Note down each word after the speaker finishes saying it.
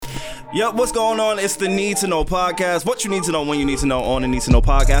Yep, what's going on? It's the Need to Know podcast. What you need to know when you need to know on the Need to Know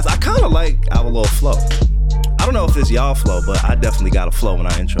podcast. I kind of like our little flow. I don't know if it's y'all flow, but I definitely got a flow when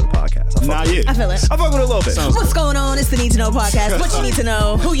I intro the podcast. I feel it. I fuck with it a little bit. What's going on? It's the Need to Know podcast. What you need to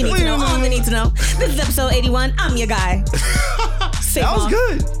know, who you need to know on the Need to Know. This is episode 81. I'm your guy. That was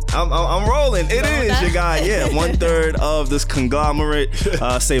good. I'm rolling. It is your guy. Yeah, 1/3 of this conglomerate.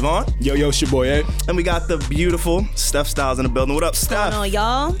 Savon. Yo, it's your boy, eh? And we got the beautiful Steph Styles in the building. What up, Steph? What's going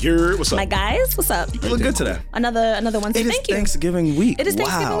on, y'all? What's up? My guys, what's up? You look good today. Another Wednesday. It is Thank you. Thanksgiving week. It is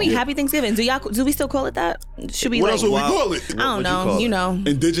Thanksgiving week. Yeah. Happy Thanksgiving. Do we still call it that? Should we? What else would we call it? I don't know. You know,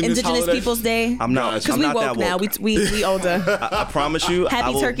 Indigenous holiday? People's Day. I'm not. Because I'm we not woke that now. woke. We older. I promise you. I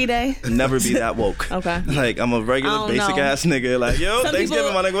Happy will Turkey Day. Never be that woke. Okay. Like I'm a regular basic ass nigga. Like yo, Some Thanksgiving,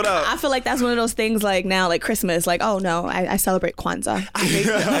 people, my nigga. What up? I feel like that's one of those things like now, like Christmas. Like, oh no, I celebrate Kwanzaa. I hate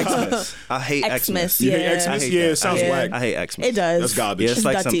Xmas. I hate Xmas. Yeah. You hate Xmas? Yeah, it sounds whack. I hate Xmas. It does. That's garbage. Yeah, it's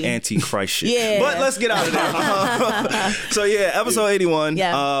like Dirty. some anti-Christ shit. Yeah. But let's get out of there. So yeah, episode 81.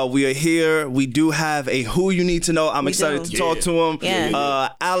 Yeah. We are here. We do have a Who You Need to Know. I'm excited to talk to them. Yeah.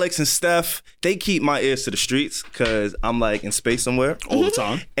 Alex and Steph, they keep my ears to the streets because I'm like in space somewhere. All the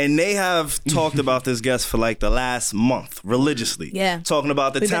time. And they have talked about this guest for like the last month religiously. Yeah. Talking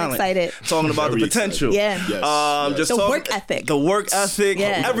about the We've been talent. excited. Talking about the Very potential. Yeah. Yes. Just The talk- work ethic. The work ethic.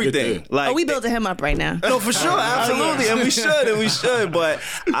 Yeah. Everything. Like We building him up right now. no, for sure, absolutely, and we should. But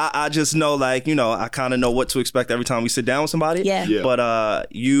I just know, like, you know, I kind of know what to expect every time we sit down with somebody. Yeah. But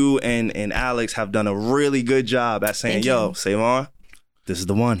you and Alex have done a really good job at saying, Thank "Yo, you. Savon, this is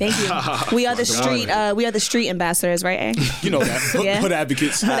the one." Thank you. We are the street. We are the street ambassadors, right? Eh? You know that. Yeah. Hood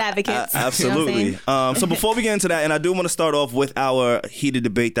advocates. Hood advocates. Absolutely. You know what I'm saying? So before we get into that, and I do want to start off with our heated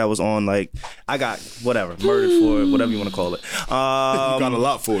debate that was on, like, I got whatever, murdered for it, whatever you want to call it. You got a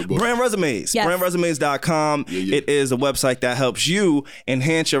lot for it, boy. Brand Resumes. Yes. BrandResumes.com. Yeah. It is a website that helps you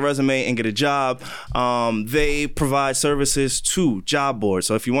enhance your resume and get a job. They provide services to job boards.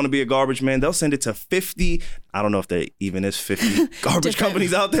 So if you want to be a garbage man, they'll send it to 50. I don't know if there even is 50 garbage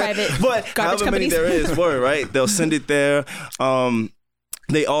companies out there, private but garbage however many companies. there is, word, right? They'll send it there.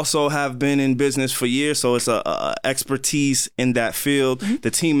 They also have been in business for years, so it's a expertise in that field. Mm-hmm. The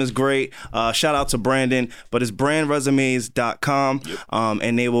team is great. Shout out to Brandon, but it's brandresumes.com,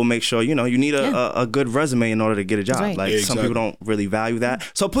 and they will make sure, you know, you need a good resume in order to get a job. Right. Like Yeah, some exactly. people don't really value that.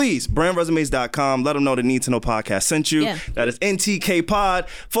 So please, brandresumes.com. Let them know the Need to Know podcast sent you. Yeah. That is NTK Pod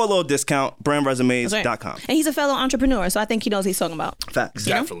for a little discount. That's right. Brandresumes.com. And he's a fellow entrepreneur, so I think he knows what he's talking about. Facts.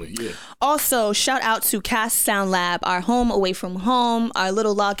 Definitely, yeah. Also, shout out to Cast Sound Lab, our home away from home, our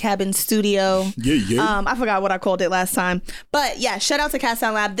little log cabin studio. Yeah. I forgot what I called it last time. But yeah, shout out to Cast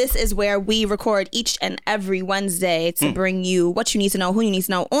Sound Lab. This is where we record each and every Wednesday to bring you what you need to know, who you need to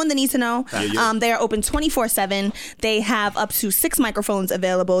know, on the Need to Know. They are open 24/7. They have up to 6 microphones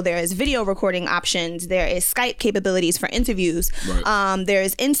available. There is video recording options. There is Skype capabilities for interviews. Right. There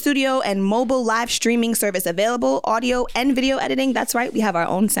is in-studio and mobile live streaming service available, audio and video editing. That's right. We have our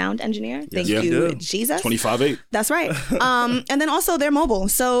own sound engineer. Thank Yeah. you, Yeah. Jesus. 25/8. That's right. And then also they're mobile.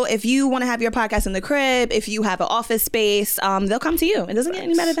 So if you want to have your podcast in the crib, if you have an office space, they'll come to you. It doesn't get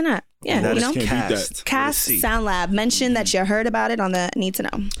any better than that. Yeah, That you is know. Can't beat Cast. that. Cast With a C. Sound Lab. Mention that you heard about it on the Need to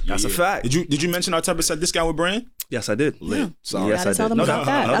Know. That's a fact. Did you mention our 10% discount with Brand? Yes, I did. Sorry. Yes, Gotta I tell did. them No about doubt.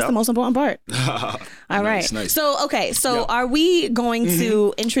 that. No That's doubt. the most important part. All right. Nice. So are we going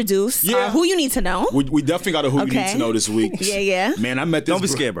to introduce who you need to know? We definitely got a who you need Okay. to know this week. Yeah. Man, I met this. Don't be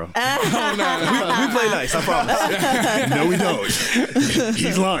scared, bro. No. We play nice, I promise. No, we don't.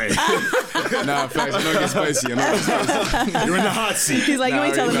 He's lying. Nah, facts. I know it gets spicy. You're in the hot seat. He's like, you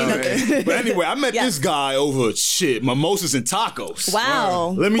ain't telling me nothing. But anyway, I met Yeah. this guy over mimosas and tacos.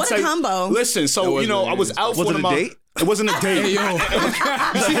 Wow. Let me What tell a you. combo. Listen, so you know, I was out for Was one it of a my. date? It wasn't a date. Hey, yo. You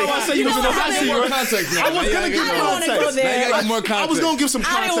see how I said you was in the hot seat? More right? context now. I was gonna give you I didn't wanna context. go there. Now you gotta give more I was context. gonna give some I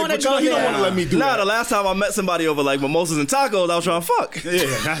didn't context, wanna but you go know, he don't there. want to let me do Nah, that. the last time I met somebody over like mimosas and tacos, I was trying to fuck. Yeah,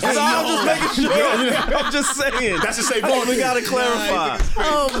 that's, I'm just making sure. I'm just saying. That's the same We gotta clarify.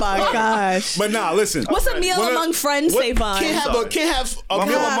 Oh my gosh. But nah, listen. What's a meal among friends, Savon? Can't have a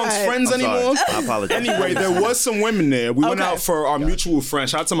meal God. amongst friends I'm sorry. anymore. I apologize. Anyway, there was some women there. We went Okay. out for our mutual friend.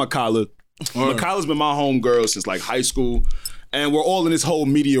 Shout out to Makala. Makala's been my homegirl since like high school. And we're all in this whole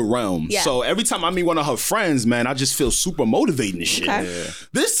media realm. Yeah. So every time I meet one of her friends, man, I just feel super motivated and shit. Okay. Yeah.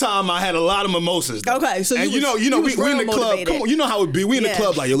 This time I had a lot of mimosas. Though. Okay, so and you was we in the real club. motivated. Come on, you know how it be. We in the Yeah.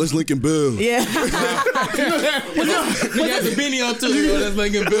 club like, yo, let's link and build. Yeah. You got the beanie on too. Let's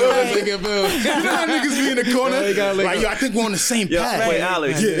make it build. Let's make it build. You know how niggas be in the corner? Yeah, you gotta link Like, up. yo, I think we're on the same Yeah, path. wait,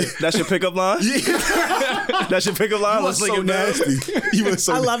 Alex. Yeah. That's your pickup line? Yeah. That's your pickup line? You are Let's link so it down. nasty. You are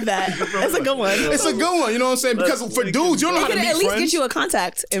so I love that. That's a good one. It's a good one, you know what I'm saying? Because for dudes, you don't know how to could meet at least friends. get you a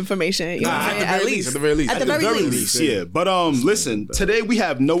contact information. You know what I'm saying? At the very least. At the very least. Yeah. But listen, today we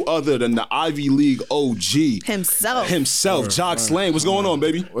have no other than the Ivy League OG Himself. Jock Slane. What's going on,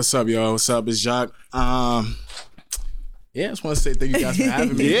 baby? What's up, y'all? What's up? It's Jacques. Yeah, I just want to say thank you guys for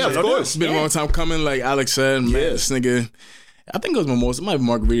having me. Yeah, of course. It's been a long time coming, like Alex said. Man, this nigga, I think it was mimosa. It might be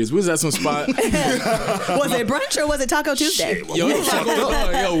margaritas. We was at some spot. Was it brunch or was it Taco Tuesday? Yo,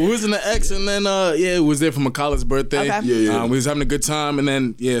 we was in the X, and then we was there for my college birthday. Okay. Yeah. We was having a good time, and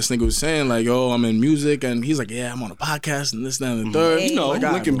then this nigga was saying like, "Yo, I'm in music," and he's like, "Yeah, I'm on a podcast and this, that, and the third." You know, like,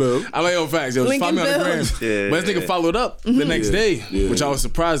 Lincoln Bill. I'm like, "Yo, facts, yo, just Lincoln find me on the Bill. gram." But this nigga followed up the next day, which I was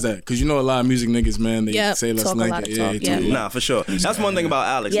surprised at, because you know a lot of music niggas, man, they say let's talk a link lot it. of talk, Yeah, yeah. Nah, for sure. That's one thing about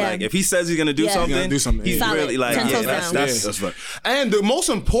Alex. Yeah. Like, if he says he's gonna do Yeah. something, He's gonna do something. he's Solid. really like, 10 toes down. That's right. And the most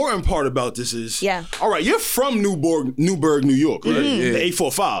important part about this is, Yeah. all right, you're from Newburgh, New York, right? Mm-hmm. The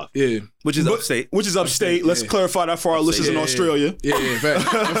 845. yeah. which is upstate. Which is upstate. Let's clarify that for our listeners in Australia. Yeah,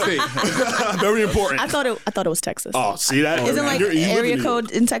 facts. Upstate. Very important. I thought it was Texas. Oh, see that? Isn't like You live in area New York.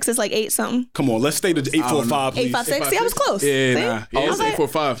 code in Texas like 8 something? Come on, let's stay to 845. please. 856? See, I was close. Yeah, See? nah. I Yeah, was it's like-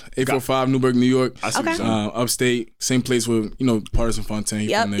 845. 845, Newburgh, New York. I see what you're Okay. saying. Upstate, same place with, Partisan Fontaine.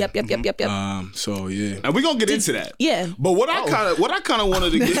 Yep, from there. yep. So yeah. And we're gonna get into that. Yeah. But what I kind of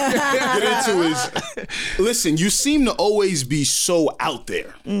wanted to get into is, listen, you seem to always be so out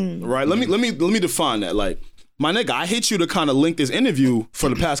there, right? Let me define that. Like, my nigga, I hit you to kind of link this interview for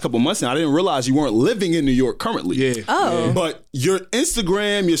the past couple months now. I didn't realize you weren't living in New York currently. Yeah. Oh. But your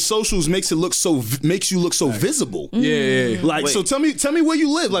Instagram, your socials makes you look so visible. Yeah. Like, Wait. so tell me where you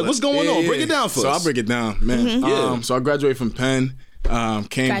live. Like, what's going on? Break it down for So us. I'll break it down, man. So I graduated from Penn. Came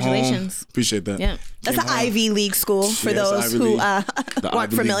Congratulations. home. Appreciate that. Yeah. That's an Ivy League school for Yeah, it's those Ivy who League. aren't Ivy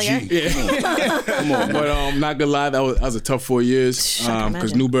League familiar. G. Come on. But not gonna lie, that was a tough 4 years. I can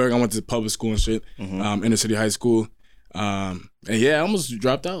Because imagine. Newburgh, I went to public school and shit. Inner city high school. And yeah, I almost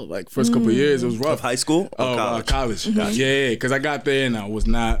dropped out. Like first couple of years, it was Of rough. high school or college? College. Yeah, because I got there and I was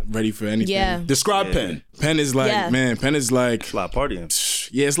not ready for anything. Yeah. Describe Penn. Penn is like, Yeah. man, Penn is like, A lot of partying.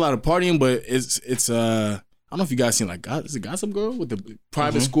 yeah, it's a lot of partying, but it's I don't know if you guys seen like, is it Gossip Girl with the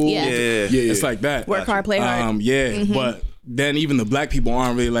private school? Yeah. Yeah. It's like that. Work hard, play hard. But then even the black people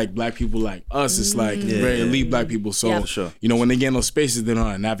aren't really like black people like us. It's like very elite black people. So, Yeah. Sure. when they get in those spaces, they know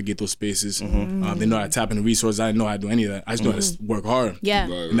how to navigate those spaces. They know how to tap into resources. I didn't know how to do any of that. I just know how to work hard. Yeah.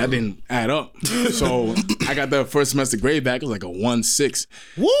 And that didn't add up. So I got the first semester grade back. It was like a 1.6.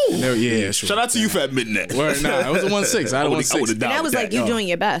 Woo! Yeah, sure. Shout out to you for admitting that. Word, nah, it was a 1.6. I had a 1.6. would've died And that was with like you doing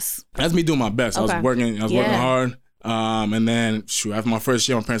your best. That's me doing my best. I Okay. was working. I was working Yeah. hard. And then after my first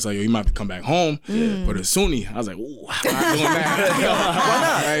year, my parents were like, yo, you might have to come back home. But as SUNY, I was like, ooh, I'm not doing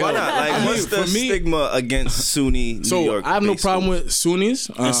that. Why not? Like, what's the for me- stigma against SUNY New So York? I have no based problem schools? with SUNYs.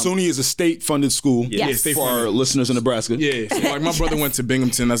 And SUNY is a state-funded school. Yes. state For our listeners in Nebraska. Yeah, so like my brother went to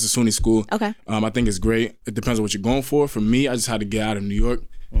Binghamton. That's a SUNY school. Okay. I think it's great. It depends on what you're going for. For me, I just had to get out of New York,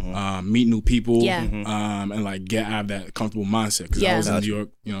 meet new people, Yeah. and like get out of that comfortable mindset because Yeah. I was in New York,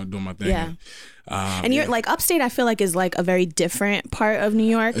 doing my thing. Yeah. And you're like upstate, I feel like is like a very different part of New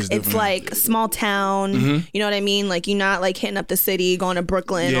York. It's different. like small town. You know what I mean? Like you're not like hitting up the city, going to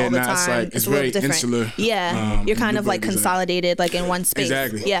Brooklyn Yeah, all the nah, time. it's like- it's a little very different. insular. Yeah. You're kind of like Newburgh is like- consolidated like in one space.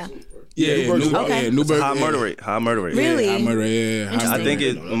 Exactly. Yeah. Yeah, Newburgh's Newburgh. okay. Yeah, Newburgh. High murder rate. High murder rate. Really? High murder. Yeah. high I murder think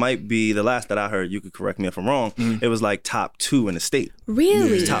rate. it might be the last that I heard. You could correct me if I'm wrong. It was like top 2 in the state,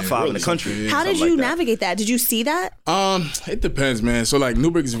 Really? top 5 in the country. How did something you like that. navigate that? Did you see that? It depends, man. So like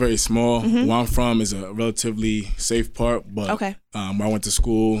Newburgh is very small. Where I'm from is a relatively safe part, but Okay. where I went to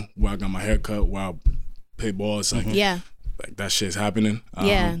school, where I got my hair cut, where I play ball, it's like Yeah. like that shit's happening.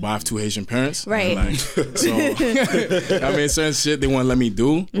 Yeah. But I have 2 Haitian parents. Right. Like, so I mean, certain shit they won't let me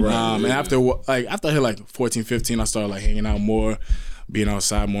do. And after I hit like 14, 15, I started like hanging out more, being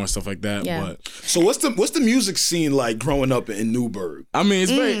outside more and stuff like that. Yeah. But So what's the music scene like growing up in Newburgh? I mean,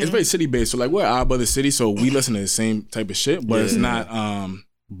 it's very city based. So like we're out of the city, so we listen to the same type of shit, but it's not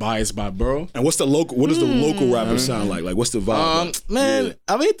biased by borough. And what does the local rappers sound like? Like, what's the vibe? Man,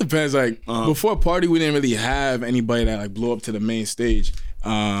 I mean, it depends. Like before Party, we didn't really have anybody that like blew up to the main stage.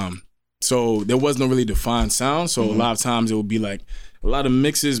 So there was no really defined sound. So a lot of times it would be like a lot of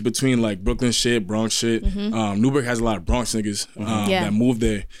mixes between like Brooklyn shit, Bronx shit. Newburgh has a lot of Bronx niggas Yeah. that moved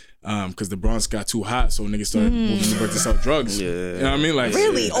there. because the Bronx got too hot, so niggas started moving to New York to sell drugs. Yeah. You know what I mean? Like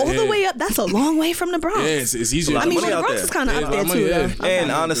Really? All the way up? That's a long way from the Bronx. Yeah, it's easier. I mean, money the out Bronx there. is kind of Yeah, up there money, too. yeah. Though.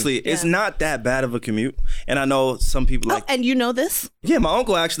 And honestly, it's not that bad of a commute. And I know some people like, And you know this? yeah, my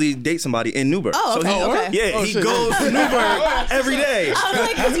uncle actually dates somebody in Newburgh. Oh, okay, So okay. Yeah, Oh, he shit. goes to Newburgh every day. I was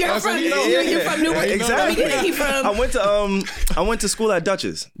like, because you're That's from, what he know. you're from Newburgh. Exactly. He from, I went to school at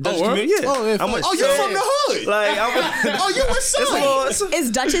Dutchess. Dutchess word? Community. Yeah. Oh, yeah, I went, Oh, you're from the hood. Like, Oh, you West it's a Side. little, it's a,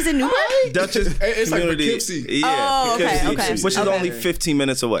 is Dutchess in Newburgh? Dutchess It's like Community. Poughkeepsie. Yeah, Oh, okay, Poughkeepsie, okay. which is Okay. only 15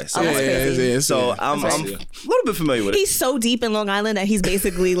 minutes away. So, that's crazy. so I'm a little bit familiar with it. He's so deep in Long Island that he's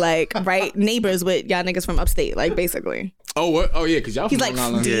basically like right neighbors with y'all niggas from upstate, like basically. Oh, what? Oh, yeah, because y'all He's from like,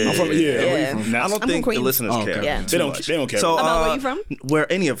 Long Island. Yeah. I'm from, Yeah. I don't I'm think from the Queens. listeners Oh, okay. care. Yeah. too much. They don't care. So, About where you from?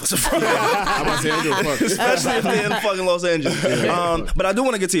 Where any of us are from. I'm about to say, I give a fuck. Especially if they're in fucking Los Angeles. But I do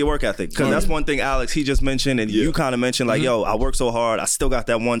want to get to your work ethic because that's one thing, Alex, he just mentioned, and you kind of mentioned, like, yo, I work so hard, I still got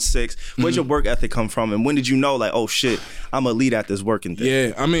that 1.6. Where's your work ethic come from, and when did you know, like, oh shit, I'm a lead at this working thing?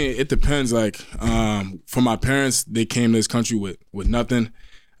 Yeah, I mean, it depends. Like, for my parents, they came to this country with nothing.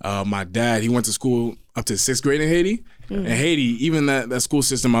 My dad, he went to school up to 6th grade in Haiti. And Haiti, even that school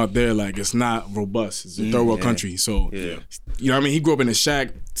system out there, like, it's not robust. It's a third world country. So, you know what I mean? He grew up in a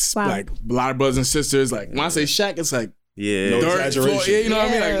shack, Wow. like, a lot of brothers and sisters. Like, when I say shack, it's like, Yeah. No third exaggeration. floor. Yeah, you know what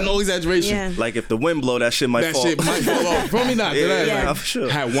I mean? Yeah. Like, no exaggeration. Yeah. Like if the wind blow, that shit might That fall. shit might fall off. Probably not. Yeah, Yeah. for sure.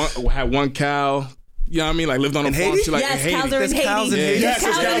 Had one cow. You know what I mean? Like, lived on a In farm. Haiti? Shit, like, Yes, in Haiti. cows are in There's Haiti. cows in Haiti. Yes,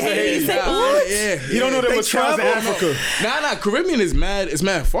 Yes, cows in Haiti. Say, Yeah, what? yeah. You don't know there was cows in travel? Africa. Nah, Caribbean is mad. It's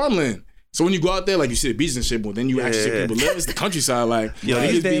mad farmland. So when you go out there, like you see the beaches and shit, but then you actually see Yeah. people live. It's the countryside. Like, Yo, like,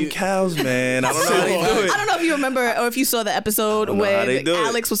 these it'd damn be- cows, man. I don't know how they do it. I don't know if you remember or if you saw the episode know how they when do it.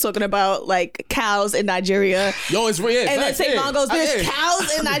 Alex was talking about like cows in Nigeria. Yo, it's real. And then St. Mon goes, there's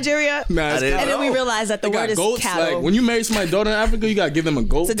cows in Nigeria. Nah, it's I didn't And then we know. realized that the They got word is goats. cattle. Like, when you marry somebody's daughter in Africa, you gotta give them a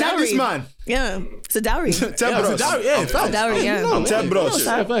goat. It's a dowry. This man. Yeah, it's a dowry. Ten It's a bros. dowry. Yeah, It's a dowry, yeah. I'm 10 bros.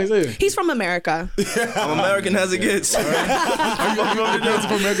 Yeah, facts, yeah. He's from America. I'm American as it gets. Are you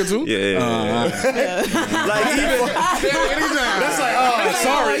from America too? Yeah. Like even That's like, oh,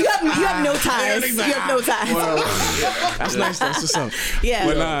 sorry. You have no ties. You have no ties. That's nice. That's what's up. Yeah.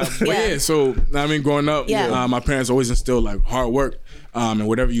 But yeah. So I mean, growing up, Yeah. my parents always instilled like hard work. And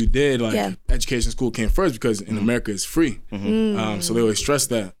whatever you did, like Yeah. education, school came first because in America it's free. So they always stress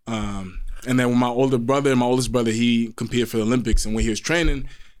that. And then when my oldest brother, he competed for the Olympics, and when he was training,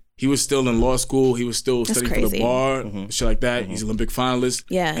 he was still in law school. He was still studying for the crazy. bar, shit like that. He's an Olympic finalist.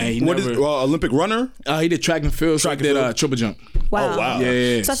 Yeah. And he What never. is Olympic runner? He did track and field. Track so he and did field. triple jump. Wow. Oh, wow.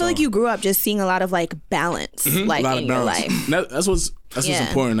 Yeah. So I feel like you grew up just seeing a lot of like balance, like a lot in of your balance. life. That's what's Yeah.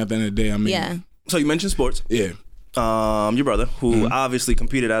 important at the end of the day. I mean, Yeah. so you mentioned sports. yeah. Your brother, who obviously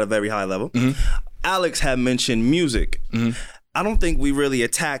competed at a very high level. Alex had mentioned music. I don't think we really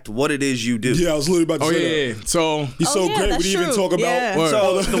attacked what it is you do. Yeah, I was literally about to Oh say yeah. that. So He's so yeah, great. that's We didn't even true. talk about. Yeah. Word.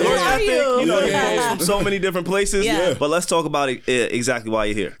 So the work Who are ethic, you? know, it Yeah. comes from so many different places. Yeah. But let's talk about it, exactly why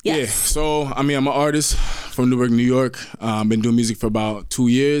you're here. Yes. Yeah, so I mean, I'm an artist from Newark, New York. Been doing music for about 2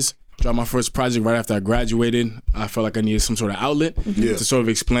 years. Dropped my first project right after I graduated. I felt like I needed some sort of outlet to sort of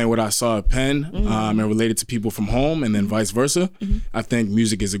explain what I saw at Penn and relate it to people from home, and then vice versa. I think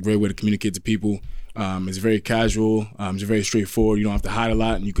music is a great way to communicate to people. It's very casual. It's very straightforward. You don't have to hide a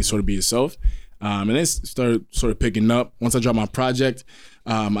lot, and you can sort of be yourself. And it started sort of picking up. Once I dropped my project,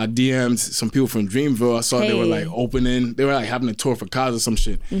 I DM'd some people from Dreamville. I saw they were like opening, they were like having a tour for cars or some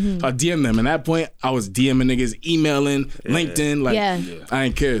shit. So I DM'd them. And at that point, I was DMing niggas, emailing, LinkedIn, like Yeah. I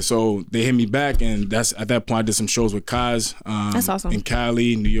didn't care. So they hit me back, and that's at that point I did some shows with Kaz. That's awesome. In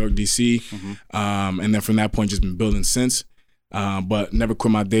Cali, New York, DC. And then from that point, just been building since. But never quit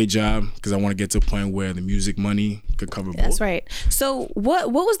my day job because I want to get to a point where the music money could cover both. That's right. So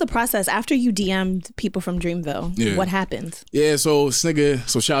what was the process after you DM'd people from Dreamville? Yeah. What happened? Yeah, so this nigga,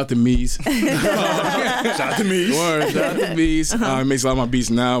 so shout out to Mees. Shout out to me. Word, shout out to Mees. He makes a lot of my beats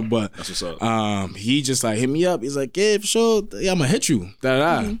now, but That's what's up. he just like hit me up. He's like, yeah, for sure, yeah, I'm gonna hit you.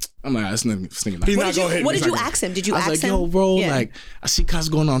 Da-da-da. I'm like, this nigga not He's What not did you, gonna hit what me. did you ask him? Did you I was ask like, him? yo, bro, Yeah. like, I see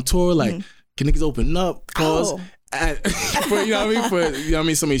Kaz going on tour. Like, can niggas open up? Pause. Oh. For, you know what I mean? For, you know what I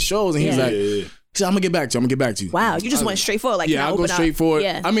mean? Some of these shows. And he's Yeah. like, he said, I'm gonna get back to you. I'm gonna get back to you. Wow, you just went straight forward. Like, Yeah, can I I'll go open up? straight forward.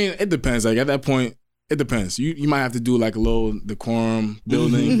 Yeah. I mean, it depends. Like, at that point, It depends. You might have to do like a little decorum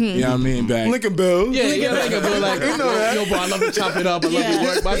building. You know what I mean? Back. Lincoln Bill. Yeah, Lincoln Bill. Like, yo, bro, I love to chop it up. I love to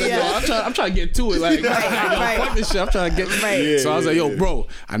work. But I said, yo, I'm trying to get to it. Like, fuck this shit. I'm trying to get. So I was like, yo, bro,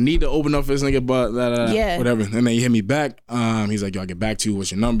 I need to open up for this nigga, but whatever. And then he hit me back. He's like, yo, I'll get back to you.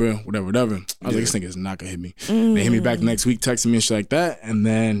 What's your number? Whatever. I was like, this nigga's not gonna hit me. They hit me back next week, texting me and shit like that. And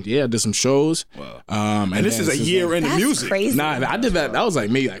then I did some shows. Wow. And this is a year in the music. Crazy. Nah, I did that. That was like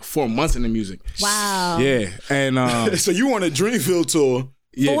maybe like 4 months in the music. Wow. Yeah, and So you on a Dreamville tour?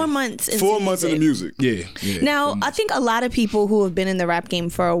 4 months. 4 months in the music. Yeah. Now, I think a lot of people who have been in the rap game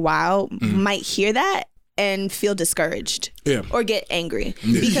for a while might hear that and feel discouraged. Yeah. Or get angry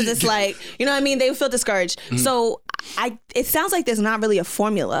because it's like, you know what I mean? They feel discouraged. So it sounds like there's not really a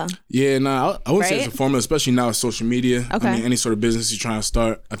formula. Yeah, I wouldn't say Right? it's a formula, especially now with social media. Okay. I mean, any sort of business you're trying to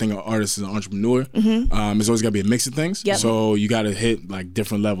start, I think an artist is an entrepreneur. There's always got to be a mix of things. Yep. So you got to hit like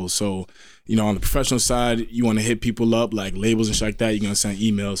different levels. So, on the professional side, you want to hit people up like labels and shit like that. You're going to send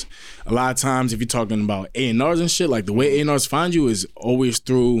emails. A lot of times if you're talking about A&Rs and shit, like the way A&Rs find you is always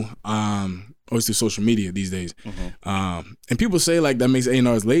through social media these days. And people say like that makes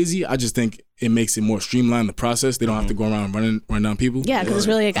A&Rs lazy. I just think it makes it more streamlined, the process. They don't have to go around run down people. Yeah, because it's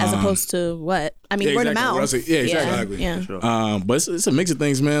really like as opposed to what? I mean, word of mouth. Yeah, exactly. Yeah. But it's a mix of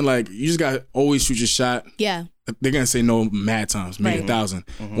things, man. Like you just got to always shoot your shot. Yeah. They're going to say no mad times, maybe 1,000.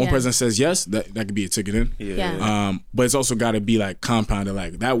 One person says yes, that could be a ticket in. Yeah. But it's also got to be like compounded.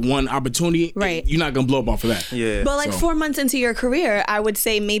 Like that one opportunity, Right. you're not going to blow up off of that. Yeah. But like 4 months into your career, I would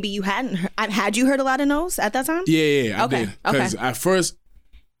say maybe you hadn't had you heard a lot of no's at that time? Yeah, I Okay, did. Because at first,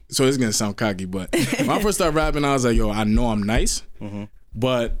 so it's going to sound cocky, but when I first started rapping, I was like, yo, I know I'm nice,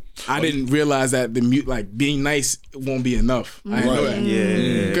 but I didn't realize that being nice won't be enough. I didn't know that.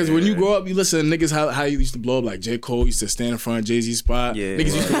 Yeah. Because when you grow up, you listen to niggas how you used to blow up. Like J. Cole used to stand in front of Jay-Z's spot. Yeah.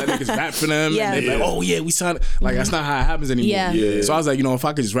 Niggas used to let niggas rap for them. Yeah. And they be like, oh yeah, we signed. Like that's not how it happens anymore. Yeah. So I was like, if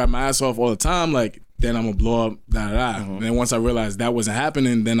I could just rap my ass off all the time, like then I'm gonna blow up. And then once I realized that wasn't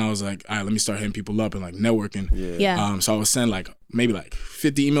happening, then I was like, all right, let me start hitting people up and like networking. Yeah. So I would send like maybe like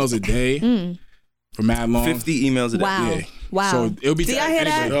 50 emails a day for mad long. 50 emails a day. Wow. Yeah. Wow. So it'll be See, I hear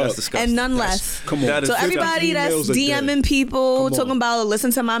that? That's disgusting. And none less. Come on. That is So 50 everybody that's emails a day. DMing people, talking about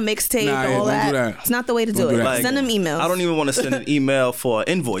listen to my mixtape, Nah, all don't that. do that. It's not the way to do Don't it. do that. Like, Send them emails. I don't even want to send an email for an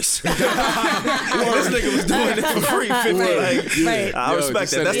invoice. This nigga was doing it for free. 50, Right. I respect just that.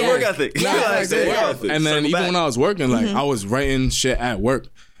 send That's it. the work ethic. Nah, Like, that's the yeah. work ethic. And then Circle even back. when I was working, like I was writing shit at work.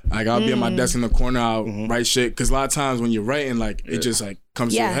 Like I'll be at my desk in the corner, I'll write shit. Cause a lot of times when you're writing, like it just like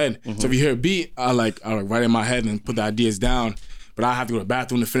comes to your head. So if you hear a beat, I'll write in my head and put the ideas down. But I have to go to the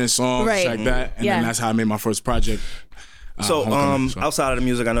bathroom to finish songs, Right. shit like that. And Yeah. then that's how I made my first project. So, Homecoming, so. outside of the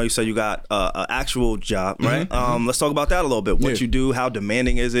music, I know you said you got an actual job, right? Let's talk about that a little bit. What Yeah. you do, how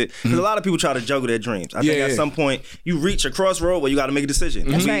demanding is it? Because a lot of people try to juggle their dreams. I think at some point you reach a crossroad where you got to make a decision.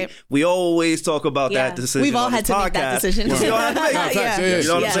 That's right. We always talk about Yeah. that decision. We've all on had this to make that podcast. decision. We all had to make it. Yeah. Yeah. You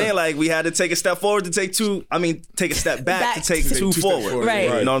know what Yeah. I'm saying? Like we had to take a step forward to take take a step back to take two forward. Right. You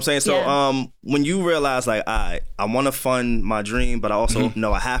know what I'm saying? So Yeah. when you realize like, I want to fund my dream, but I also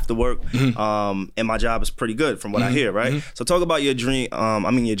know I have to work, and my job is pretty good from what I hear, right? So talk about your dream,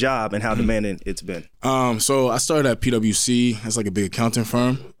 your job and how demanding it's been. So I started at PwC. That's like a big accounting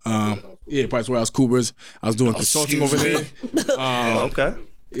firm. Pricewaterhouse Coopers. I was doing consulting over there. Okay.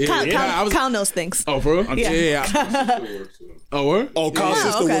 Kyle knows things. Oh, bro? Yeah. Oh, word? Oh, Kyle's Yeah,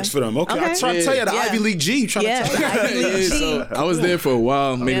 sister okay. works for them. Okay. Okay. I'm trying to tell you, the Yeah. Ivy League G. Trying to tell you. Yeah. So I was there for a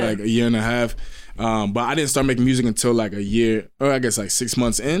while, maybe like a year and a half. But I didn't start making music until like a year, or I guess like 6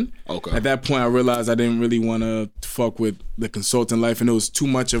 months in. Okay. At that point, I realized I didn't really want to fuck with the consulting life, and it was too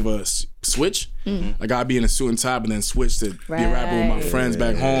much of a switch. Like I'd be in a suit and tie, but then switch to be a rapper with my friends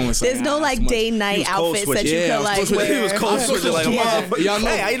back home. It's There's like, no it's like much. day night cold outfits that switching. you Yeah, I could was like code switching. wear. He was cold switching like a motherfucker. Y'all know.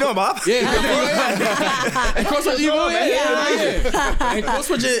 Hey, how you doing, Bob? Yeah, and cross switching, and cross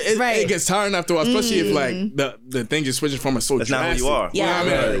switching, it gets tiring after a while, especially if like the thing just switching from a so That's not who you are. Yeah. You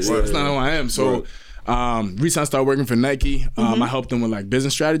know what I mean? It's not who I am. So recently I started working for Nike. I helped them with like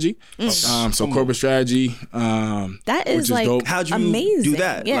business strategy, so corporate strategy. That which is like dope. How'd you amazing. do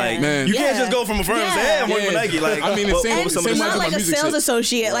that? Yeah. Like, Man. you can't Yeah. just go from a firm and say, hey, I'm working for Yeah. Nike. Like, I mean, the what same- was some same of the way I Not do my like a music sales shit.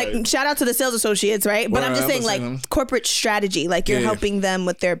 associate. Like shout out to the sales associates, right? But I'm Right, just saying I'm like saying. corporate strategy. Like you're Yeah. helping them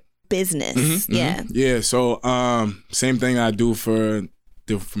with their business. Yeah. Yeah, so same thing I do for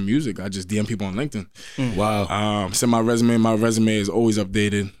music. I just DM people on LinkedIn. Wow. Send my resume. My resume is always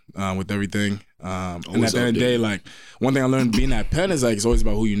updated with everything. And at the end of the day, like one thing I learned being at Penn is like it's always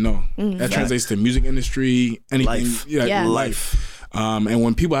about who you know. That translates to music industry, anything, Life. Yeah. life. And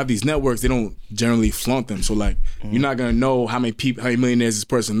when people have these networks, they don't generally flaunt them. So like, you're not gonna know how many millionaires this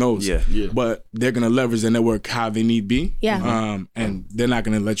person knows. Yeah. But they're gonna leverage their network how they need be. Yeah. And they're not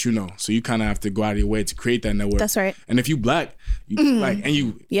gonna let you know. So you kind of have to go out of your way to create that network. That's right. And if you black, you like, and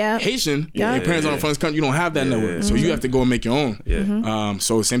you Haitian, your parents are from this country, you don't have that network. So you have to go and make your own. Yeah.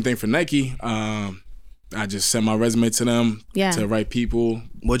 So same thing for Nike. I just sent my resume to them, to the right people.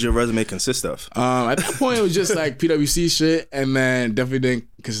 What'd your resume consist of? At that point, it was just like PwC shit, and then definitely didn't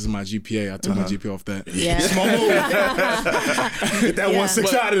consist of my GPA. I took my GPA off that. Yeah. Small move. Get that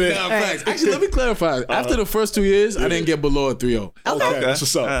 1.6 out of there. Nah, facts. Actually, let me clarify. After the first 2 years, I didn't get below a 3.0. Okay. That's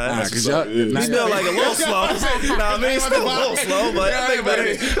what's up. That's That's what's up. You still like a little slow. Nah, I mean, still a little slow, but I think about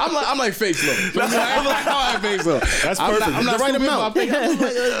it. I'm like fake slow. I'm fake slow. That's perfect. I'm not The right stupid, amount. but you know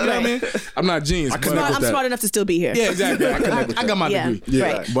what I mean? I'm not genius. but- I'm smart enough to still be here. Yeah, exactly. I got my degree.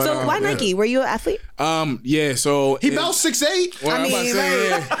 Right. But, so why Nike? Were you an athlete? Yeah, so He about 6'8". Well, I I'm about to mean,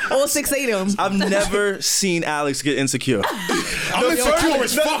 say, right. All 6'8" him. I've never seen Alex get insecure. I'm insecure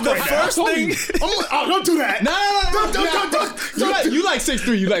as fuck right now. First thing, Oh, don't do that. No. You like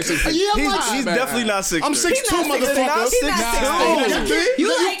 6'3", you like 6'3". Yeah, he's definitely not 6'3". I'm 6'2", He's not motherfucker. 6'2". You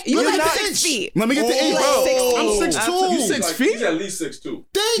You're like not 6 feet. Let me get the You 8, like bro. 6'2". I'm 6'2". You 6 feet? He's at least 6'2".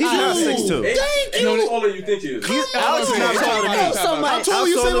 Thank He's not you. 6'2". Thank Ain't you. no taller you think he is. Alex is not taller than me. So much. How tall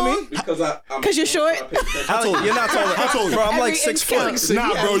you How say, tall are Lon? me? Because you're short? Alex, you're not taller. How tall are you? Bro, I'm like Every 6 inch foot. counts.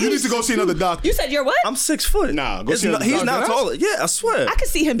 Nah, bro, you need to go see another doctor. You said you're what? I'm 6 foot. Nah, go It's see not, another he's not doctor. taller. Yeah, I swear. I could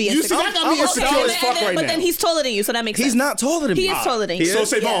see him being You 6'2". see, that got me I'm insecure okay. as fuck right But now. then he's taller than you, so that makes sense. He's not taller than me. He is taller than you. So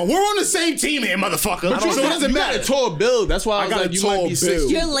say, Yeah. Bon, we're on the same team here, motherfucker. So it doesn't You got matter. a tall build. That's why I was got like, a you tall might be 6'2".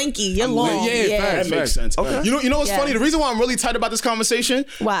 build. You're lanky. You're long. yeah, That makes sense. Okay. You know what's Yeah. funny? The reason why I'm really tight about this conversation.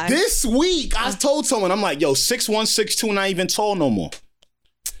 Why? This week I told someone, I'm like, yo, 6'1", 6'2", not even tall no more.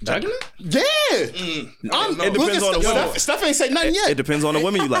 Jacqueline? Yeah. It depends look at on the Steph. woman. Steph ain't say nothing yet. It depends on the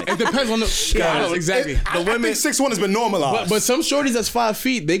women you like. It depends on the. Yeah, exactly. I think 6'1" has been normalized. But some shorties that's 5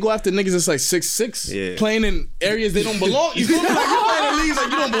 feet, they go after niggas that's like 6'6", Yeah. playing in areas they don't belong. You feel me? Like you playing in leagues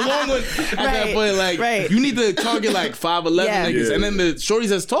like you don't belong with at that Right, point. Like right. you need to target like 5'11" Yeah. niggas, Yeah. and then the shorties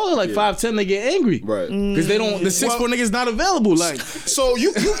that's taller like 5'10", they get angry, Right. Because they don't. The 6'4" niggas not available. Like So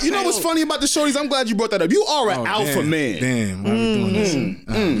you know what's funny about the shorties? I'm glad you brought that up. You are an alpha man. Damn, why are we doing this?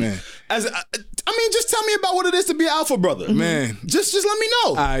 Oh, man. I mean, just tell me about what it is to be an alpha brother. Man. Just let me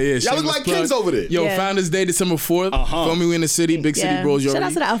know. Yeah, Y'all look shameless like plug. kings over there. Yo, Yeah. Founders Day, December 4th. Feel me? We in the city, big city bros. You Shout out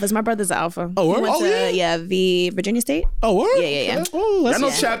already. to the Alphas. My brother's an Alpha. Oh, word? He went Oh, to, yeah? Virginia State. Oh, word? Yeah. Oh, I that's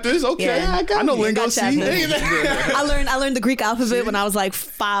know chapters. Okay, Yeah. I know Yeah, lingo. got See, chapters. I learned the Greek alphabet when I was like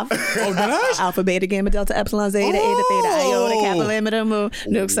 5. Oh, nice. Alpha, beta, gamma, delta, epsilon, zeta, eta, theta, iota, kappa, lambda, mu,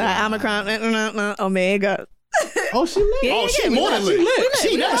 nu, psi, omicron, omega. Oh, she lit. Yeah, Oh, yeah, she yeah, more we than lit. lit.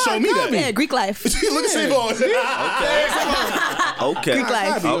 She never showed me that. Yeah, Greek life. Look at Savon. Okay. Greek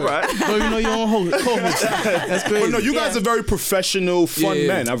life. All right. So you know your own co-host. That's crazy. But no, you guys Yeah. are very professional, fun Yeah.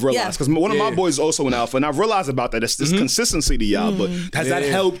 men. I've realized because one of my Yeah. boys is also an alpha, and I've realized about that. It's this consistency to y'all. But has that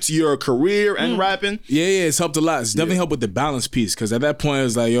helped your career and rapping? Yeah, it's helped a lot. It's definitely helped with the balance piece because at that point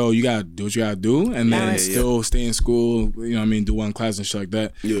it's like, yo, you gotta do what you gotta do, and then Balance. still stay in school. You know what I mean? Do one class and shit like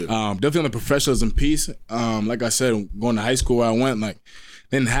that. Yeah. Definitely on the professionalism piece. Like I said, going to high school where I went, like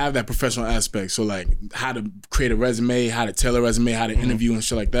didn't have that professional aspect. So like how to create a resume, how to tailor a resume, how to interview and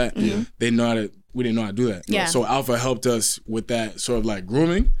shit like that. They know how to. We didn't know how to do that. Yeah. So Alpha helped us with that sort of like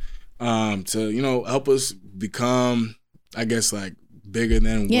grooming, to help us become, I guess, like bigger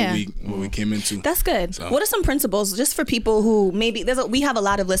than Yeah. what we came into. That's good. What are some principles just for people who maybe we have a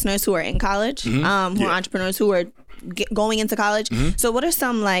lot of listeners who are in college, who are entrepreneurs who are going into college. So what are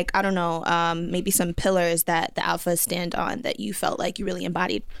some like, I don't know, maybe some pillars that the Alphas stand on that you felt like you really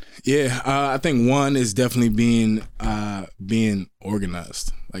embodied? Yeah, I think one is definitely being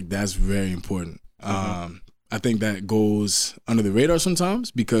organized. Like that's very important. I think that goes under the radar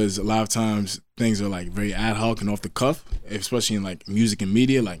sometimes because a lot of times things are like very ad hoc and off the cuff, especially in like music and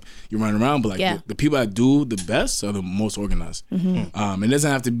media. Like you run around, but like the people that do the best are the most organized. It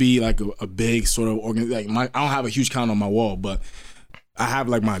doesn't have to be like a big sort of I don't have a huge count on my wall, but I have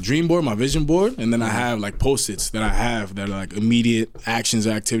like my dream board, my vision board, and then I have like Post-its that I have that are like immediate actions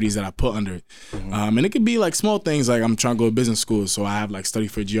or activities that I put under it. And it could be like small things like I'm trying to go to business school, so I have like study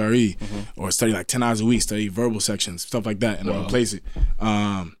for GRE or study like 10 hours a week, study verbal sections, stuff like that, and I replace it.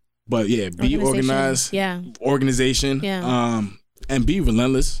 But yeah, be organized, organization, and be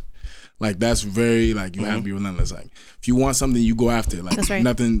relentless. Like that's very like you have to be relentless. Like if you want something, you go after it. Like That's right.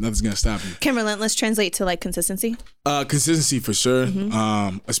 nothing's gonna stop you. Can relentless translate to like consistency? Consistency for sure.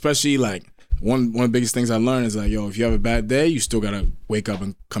 Especially like one of the biggest things I learned is like, yo, if you have a bad day, you still gotta wake up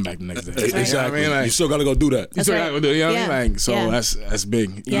and come back the next day. Exactly. You know what I mean? Like, You still got to go do that. you still right. gotta go do it. You know what I Yeah. mean? Like, so Yeah. that's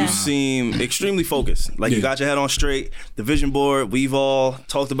big. Yeah. You seem extremely focused. Like you Yeah. got your head on straight. The vision board, we've all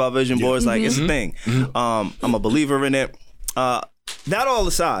talked about vision boards. Like it's a thing. I'm a believer in it. That all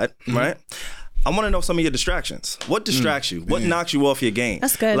aside, right? I want to know some of your distractions. What distracts you? What knocks you off your game?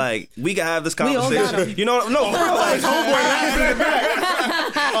 That's good. Like we can have this We all got 'em. conversation. You know, no, bro, like homeboy laughing in the back.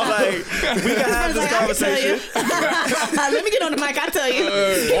 Like we can have this Like, I can tell you. conversation. Let me get on the mic. I tell you,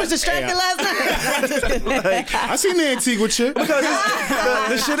 he was distracted last night. I seen the Antigua chick. Because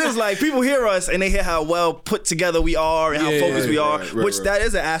the shit is like people hear us and they hear how well put together we are and how Yeah, focused we are, right, which that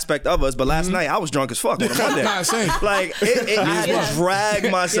is an aspect of us. But last night I was drunk as fuck on a Monday. Nah, same. Like I had to drag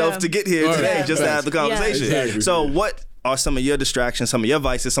myself Yeah. to get here Right. today Yeah. just to have the conversation. Exactly. So what are some of your distractions, some of your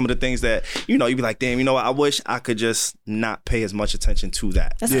vices, some of the things that you'd be like, damn, you know what? I wish I could just not pay as much attention to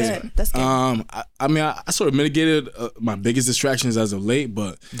that. That's good. That's good. I mean, I sort of mitigated my biggest distractions as of late,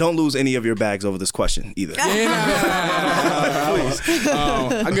 but Don't lose any of your bags over this question either.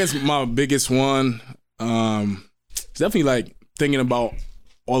 I guess my biggest one is definitely like thinking about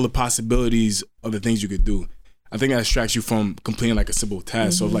all the possibilities of the things you could do. I think that distracts you from completing like a simple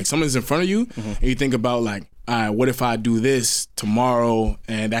task. So if like someone's in front of you and you think about like, all right, what if I do this tomorrow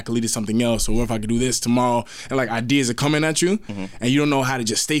and that could lead to something else? Or what if I could do this tomorrow? And like ideas are coming at you and you don't know how to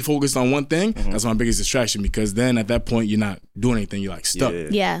just stay focused on one thing. That's my biggest distraction, because then at that point you're not doing anything. You're like stuck.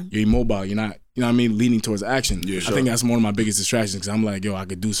 Yeah. You're immobile. You're not, you know what I mean, leaning towards action. Yeah, I sure. think that's one of my biggest distractions, because I'm like, yo, I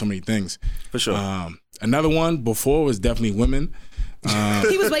could do so many things. For sure. Another one before was definitely women.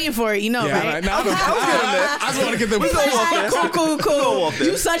 He was waiting for it, you know, right? I just want to get the. Cool.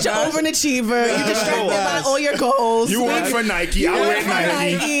 You such an overachiever. You distracted by all your goals. You work for Nike. I work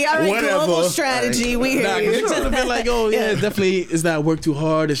Nike. All right, Whatever. global strategy. We hear Nah, 'cause you. you tend to be like, oh yeah, definitely. It's not work too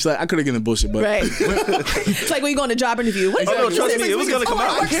hard. It's like I could have given the bullshit, but Right. It's like when you go on a job interview. What Oh, no, you trust say me, it was gonna come out.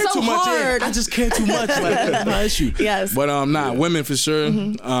 I work care so too much. Yeah. hard. I just care too much. Like that's my issue. Yes. But women for sure.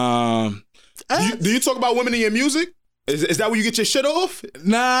 Do you talk about women in your music? Is that where you get your shit off?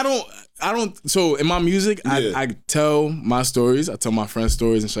 Nah, I don't. So in my music, Yeah. I tell my stories. I tell my friends'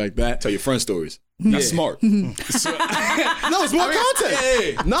 stories and shit like that. Tell your friend stories. That's smart. No, it's more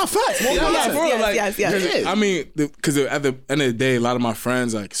content. Yeah. Nah, facts. More content. for real, like, yes. I mean, because at the end of the day, a lot of my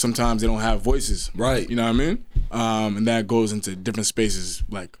friends, like, sometimes they don't have voices. Right. You know what I mean? And that goes into different spaces.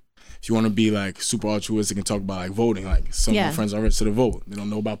 Like, if you want to be, like, super altruistic and talk about, like, voting, like, some of Yeah. my friends are registered to vote. They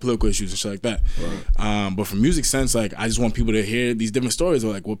don't know about political issues and shit like that. Right. But from music sense, like, I just want people to hear these different stories of,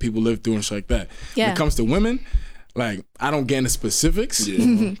 like, what people live through and shit like that. Yeah. When it comes to women, like, I don't get into specifics,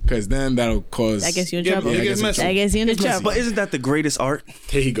 because then that'll cause... I guess you're in trouble. it gets messy. I guess you're in trouble. But isn't that the greatest art?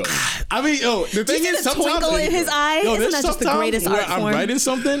 Here you go. I mean, yo, the thing see is, the sometimes twinkle in his eye? Isn't there's that just the sometimes greatest where art I'm form? writing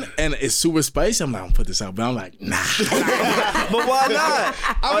something and it's super spicy. I'm like, I'm gonna put this out, but I'm like, nah. But why not?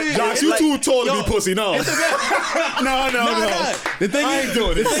 I mean, Josh, you too tall to be pussy. No. no. The thing I is, ain't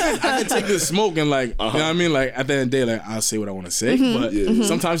doing it. I can take the smoke and like, you know what I mean? Like at the end of the day, like I'll say what I want to say, but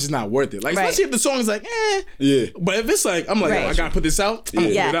sometimes it's not worth it. Like Right. especially if the song is like, Yeah. But if it's like, I'm like, Right. oh, I gotta put this out. I'm gonna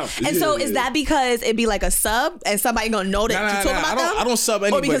put it Yeah. out. And so is that because it'd be like a sub and somebody gonna know that you talk about them? I don't sub Or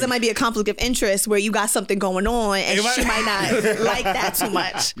anybody. because it might be a conflict of interest where you got something going on and It might- she might not like that too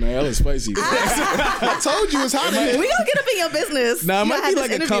much. Man, that was spicy. I told you it's hot in here. We gonna get up in your business. Nah, it You might gonna be have like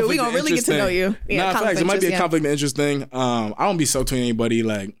this a interview. conflict We gonna of really get interest to know thing. you. Nah, conflict facts. It might be a interest, conflict of interest thing. I don't be subtweeting anybody.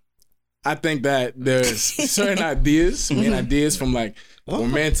 Like, I think that there's certain ideas, main ideas from like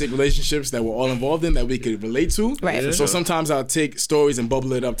romantic relationships that we're all involved in that we could relate to. Right. Yeah. So sometimes I'll take stories and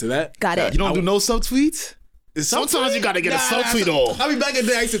bubble it up to that. Got it. You don't do no subtweets? Sometimes you gotta get a subtweet off. I mean, back in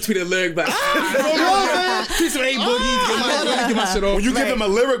the day, I used to tweet a lyric, but piece of 8 boogies, get my shit off. When you give them a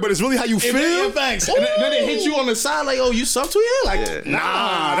lyric, but it's really how you Yeah, feel. thanks. And then they hit you on the side like, oh, you subtweet? Like,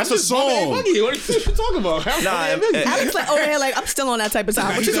 Nah, that's a just bumping song. Boogie. What are you talking about? Alex like over here like I'm still on that type of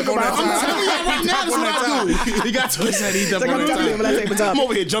time. What you talking about? I'm telling you right now, this is what I do. He got to his head. He's Like, I'm definitely on that type of time. I'm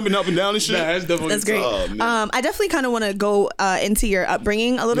over here jumping up and down and shit. That's definitely That's great. Oh, man. I definitely kind of want to go into your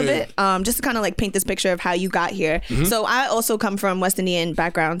upbringing a little Yeah. bit, just to kind of like paint this picture of how you got here. So I also come from West Indian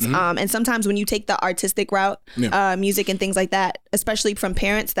backgrounds, and sometimes when you take the artistic route, Yeah. music and things like that, especially from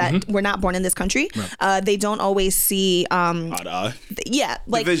parents that were not born in this country, they don't always see, Eye to eye.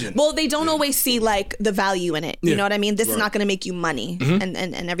 like, Division. well, they don't always see like the value in it. You Yeah. know what I mean? This is not going to make you money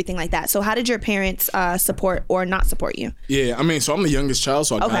and everything like that. So how did your parents support or not support you? Yeah, I mean, so I'm the youngest child,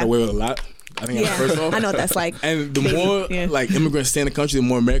 so I Okay. got away with a lot. I think Yeah, first off, I know what that's like. And the Baby, more yeah. like immigrants stay in the country, the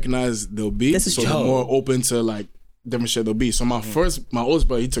more Americanized they'll be. This is so true. the more open to like different shit there'll be. So my oldest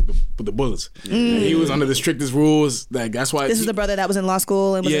brother, he took the bullets. And he was under the strictest rules. Like that's why This is the brother that was in law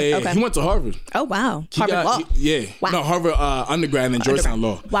school and was okay. He went to Harvard. Oh wow, Harvard Law. Wow. No, Harvard undergrad and then Georgetown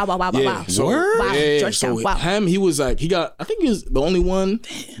Law. Wow. So, Wow. So Georgetown. Wow. him, he was like, I think he was the only one,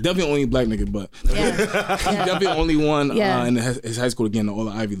 definitely only black nigga, but definitely only one in his high school again, all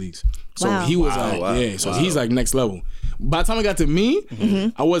the Ivy Leagues. So he was so he's like next level. By the time it got to me,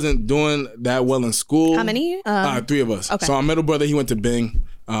 I wasn't doing that well in school. How many? 3 of us. Okay. So our middle brother, he went to Bing,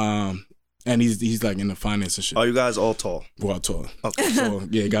 and he's like in the finance and shit. Are you guys all tall? We're all tall. Okay. So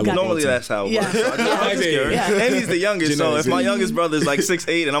yeah, got Normally that's how it works. So I'm just curious. And he's the youngest. So if my youngest brother is like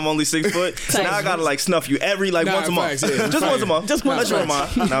 6'8" and I'm only 6 foot, so now I gotta like snuff you every once a month. Just once a month. Just once a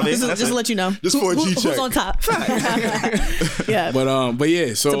month. Just to let you know. Just for a G check. Who's on top? Yeah. But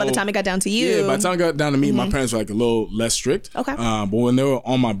yeah, so by the time it got down to you, yeah, by the time it got down to me, my parents were like a little less strict. Okay. But when they were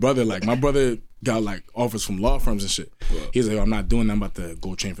on my brother, like my brother got like offers from law firms and shit. He's like, I'm not doing that. I'm about to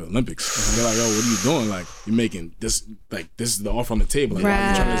go train for the Olympics. They're like, yo, what are you doing? Like, you're making this, like, this is the offer on the table. Like, why are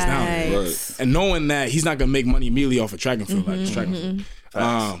you turning this down? Right. And knowing that he's not gonna make money immediately off of track and field, like track and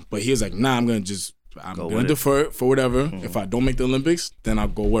field. But he was like, nah, I'm gonna defer it for whatever. If I don't make the Olympics, then I'll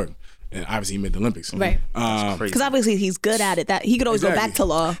go work. And obviously he made the Olympics. right? Because obviously he's good at it. That he could always go back to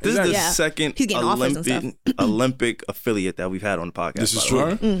law. This is the second He's getting offers and stuff. Olympic affiliate that we've had on the podcast. This is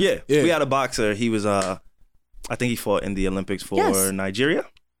true. Yeah, we had a boxer. He was I think he fought in the Olympics for Nigeria.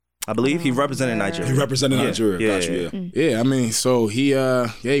 I believe he represented Nigeria. He represented Nigeria. Yeah, I mean, so he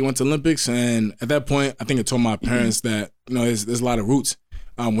went to Olympics, and at that point, I think I told my parents that there's a lot of roots.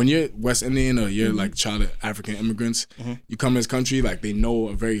 When you're West Indian or you're like child of African immigrants, you come to this country, like they know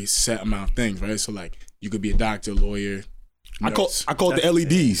a very set amount of things, right? So like you could be a doctor, lawyer. I call it the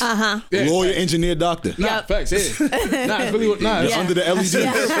LEDs. Yeah, Lawyer, engineer, doctor. Nah, facts, yeah. It's really It's under the LEDs.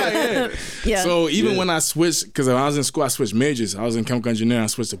 Yeah. So even when I switched, because when I was in school, I switched majors. I was in chemical engineering. I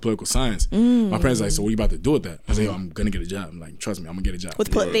switched to political science. My parents were like, so what are you about to do with that? I was like, I'm going to get a job. I'm like, trust me, I'm going to get a job.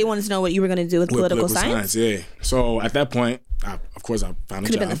 They wanted to know what you were going to do with political science. Yeah. So at that point, of course, I found a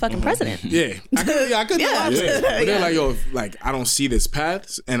job. Could have been the fucking president. Yeah. I could. But they're like, yo, like, I don't see this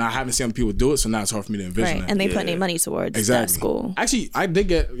path, and I haven't seen other people do it, so now it's hard for me to envision that. And they put any money towards that school. Actually, I did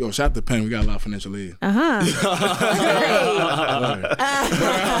get, shout out to Penn. We got a lot of financial aid.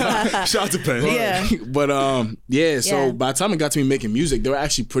 Shout out to Penn. Yeah. But so by the time it got to me making music, they were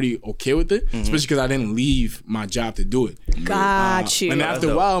actually pretty okay with it, especially because I didn't leave my job to do it. Got you. And after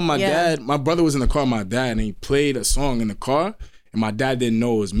a while, my brother was in the car with my dad, and he played a song in the car, and my dad didn't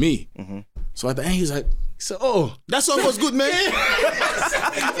know it was me. So at the end, he said, oh, that song was good, man.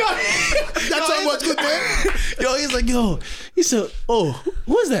 That song was good, man. He's like, he said, oh,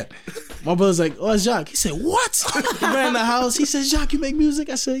 who is that? My brother's like, oh, it's Jacques. He said, what? He ran in the house. He said, Jacques, you make music?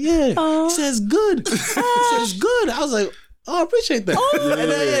 I said, yeah. He said, it's good. He said, it's good. I was like, oh, I appreciate that.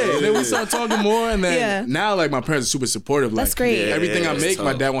 And then we started talking more, and then now, like, my parents are super supportive. Like, that's great. Everything I make,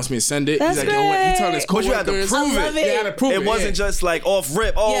 my dad wants me to send it. That's He's like, he telling his But you had to coworkers. prove it. it. You had to prove it. It wasn't just like off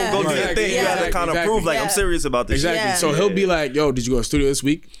rip. Oh, go do your thing. You had to kind of prove like I'm serious about this. Exactly. Yeah. So he'll be like, yo, did you go to the studio this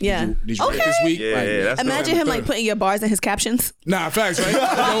week? Yeah. Did you write this week? Yeah, that's Imagine him like putting your bars in his captions. Nah, facts, right?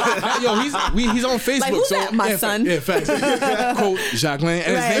 He's on Facebook. Like, who's that, my son? Yeah, facts. Quote Jacques Lane.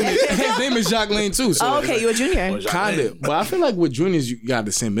 And his name is Jacques Lane too. So Okay, you a junior. Kinda. But I feel like with juniors, you got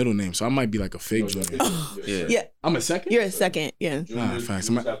the same middle name. So I might be like a fake junior. Yeah. I'm a second? You're a second. Yeah. Nah, facts.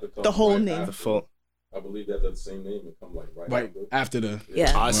 The whole name. The full. I believe that's the same name and come like Right after the.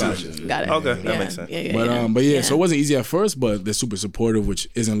 Yeah. I see. Got it. Okay, that makes sense. Yeah. So it wasn't easy at first, but they're super supportive, which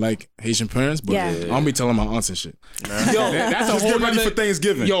isn't like Haitian parents. But I'm gonna be telling my aunts and shit. Yo, that's a let's whole get ready nother- for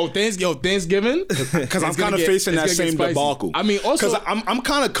Thanksgiving. Thanksgiving. Because I'm kind of facing that same debacle. I mean, also, because I'm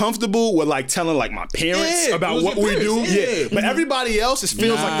kind of comfortable with like telling like my parents about what we do. Yeah. But everybody else, it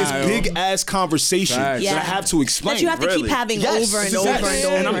feels like this big ass conversation that I have to explain. That you have to keep having over and over and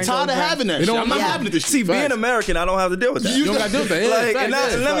over. And I'm tired of having that. I'm not having it. See, being American, I don't have to deal with that. you don't got to do that. Like, and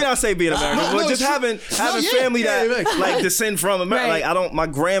let me not say being American, but just having family that like descend from America. Right. Like my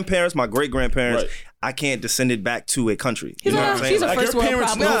grandparents, my great grandparents, I can't descend it back to a country. You He's know a- what I'm saying? he's a Like, first your world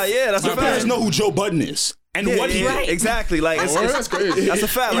parents problem. know. That's My a parents fact. know who Joe Budden is. And what he exactly. Like That's crazy. that's a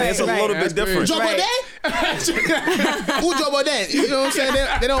fact. Like it's a little bit different. Joe Budden? Who Joe Budden? You know what I'm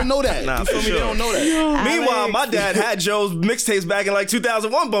saying? They don't know that. Nah, You feel for me? sure. They don't know that. Meanwhile, my dad had Joe's mixtapes back in like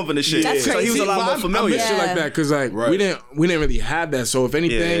 2001 bumping the shit. That's So he was crazy. a lot more I familiar. miss shit like that because like we didn't really have that. So if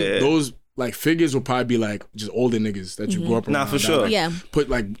anything, those like figures will probably be like just older niggas that you grew up around. Nah, for that, sure. like, Yeah. Put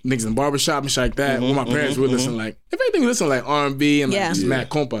like niggas in barbershop and shit like that. When my parents would listen like, if anything, listen like R&B and like just mad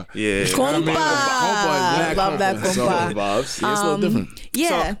compa. Yeah. Compa. I Love that compa. So, yeah, it's a little different.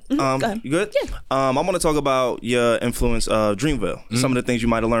 Yeah. So, Go ahead. you good? Yeah. I want to talk about your influence of Dreamville. Some of the things you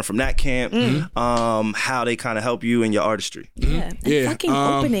might have learned from that camp. How they kind of help you in your artistry. Yeah. And Yeah, fucking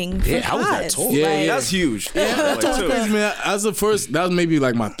opening. For how was that Pods. told? Yeah, Like, yeah. That's huge. That's crazy, man. As the first, that was maybe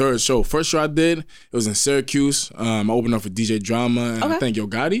like my third show. First show I did, it was in Syracuse. I opened up for DJ Drama and I think Yo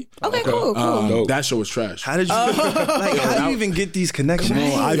Gotti. Okay, cool. That show was trash. How did you how do you even get these connections?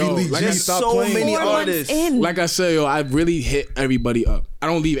 Ivy Yo, League like There's G, stop so playing. many 4 months artists. in. Like I said, yo, I really hit everybody up. I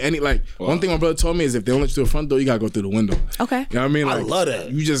don't leave any, like, one thing my brother told me is if they don't let you through the front door, you gotta go through the window. Okay. You know what I mean? I Like, love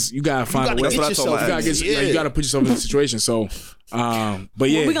that. You gotta find a way. That's what I told my You gotta ex. get, like, you gotta put yourself in a situation. So, but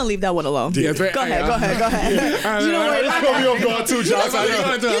yeah. We're gonna leave that one alone. Yeah, right. Go ahead. You know what? It's gonna be off guard too, Josh.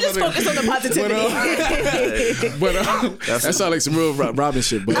 You just focus on the positivity. But that sounds like some real Robin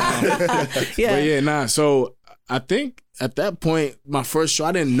shit. But Yeah. nah. So I think at that point, my first show,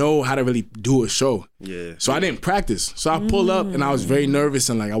 I didn't know how to really do a show. Yeah. So I didn't practice. So I pulled up and I was very nervous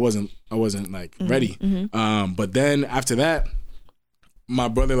and like I wasn't like ready. But then after that, my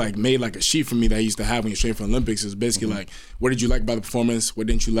brother like made like a sheet for me that I used to have when you're training for Olympics. It's basically like, what did you like about the performance? What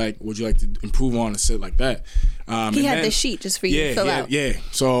didn't you like? What would you like to improve on and shit like that? He had this sheet just for you to fill out. Yeah.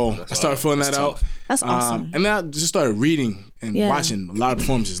 So I started filling that out. That's awesome. And then I just started reading and Yeah. watching a lot of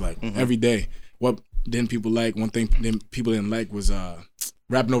performances like every day. What didn't people like? One thing people didn't like was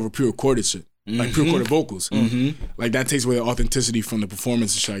rapping over pre-recorded shit. Like pre-recorded vocals. Like that takes away the authenticity from the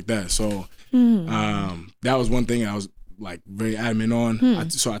performance and shit like that. So that was one thing I was like very adamant on.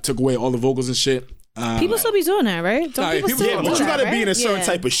 So I took away all the vocals and shit. People still be doing that, right? Don't people still do But you that, gotta be in a right? certain Yeah.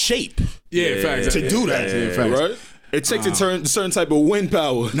 type of shape Yeah, facts. to do that, Yeah, facts. right? It takes a certain type of wind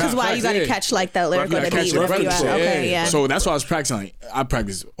power. That's why you gotta catch like that lyric on the beat, whatever you are. Okay, yeah. So that's why I was practicing. Like, I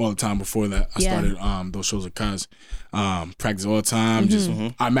practiced all the time before that. I Yeah. started those shows with Kaz. Practice all the time. Just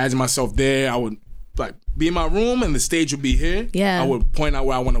I imagine myself there. I would like be in my room and the stage would be here. Yeah. I would point out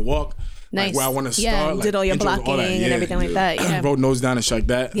where I want to walk. Nice. Like where I want to start. Yeah, like, did all your intros, blocking and everything like that. Yeah. Wrote notes down and shit like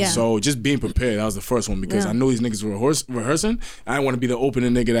that. Yeah. So just being prepared, that was the first one because Yeah. I knew these niggas were rehearsing. I didn't want to be the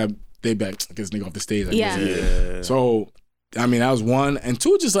opening nigga that they back get this nigga off the stage. Like, Yeah. So I mean that was one. And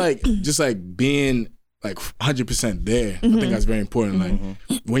two, just like being like 100% there. I think that's very important. Like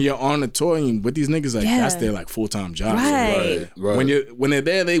when you're on the tour and with these niggas, like that's their like full-time job. Right. When they're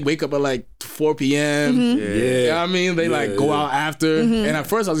there, they wake up at like 4 p.m. Yeah, you know what I mean, they like go out after. And at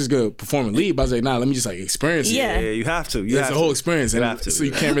first, I was just gonna perform and leave. But I was like, nah, let me just like experience it. Yeah. Yeah, you have to. It's the whole experience, and have to, so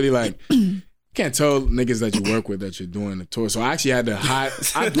you can't really like. Can't tell niggas that you work with that you're doing the tour. So I actually had to hide.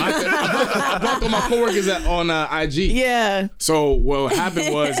 I blocked all my coworkers on IG. Yeah. So what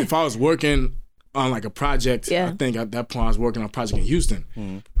happened was, if I was working on like a project, I think at that point I was working on a project in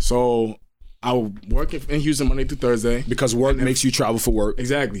Houston. So I would work in Houston Monday through Thursday. Because work makes you travel for work.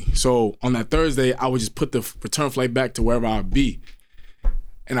 Exactly. So on that Thursday, I would just put the return flight back to wherever I'd be,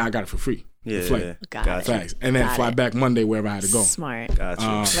 and I got it for free. Yeah, the flight. Got it. Facts. And then Got fly it. back Monday wherever I had to go. Smart.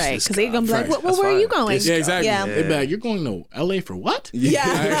 Gotcha. Right, because they're gonna be like, Facts. well, where are you going? Yeah, exactly. Yeah. They be like, you're going to LA for what? Yeah.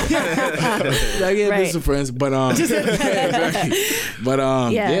 Like, yeah, Right. some friends, but exactly. But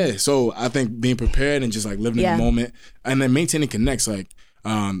Yeah. So I think being prepared and just like living in the moment, and then maintaining connects. Like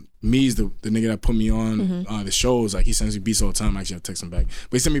me's the nigga that put me on the shows. Like he sends me beats all the time. Actually, I text him back,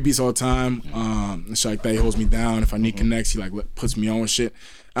 but he sends me beats all the time. And shit like that. He holds me down. If I need connects, he like puts me on with shit.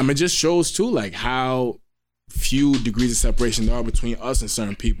 It just shows too, like how few degrees of separation there are between us and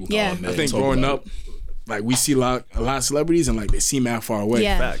certain people. Yeah. I think growing up, like we see a lot of celebrities and like they seem mad far away.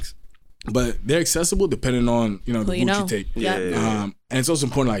 Yeah. Facts. But they're accessible depending on the route you know. you take. Yeah. And it's also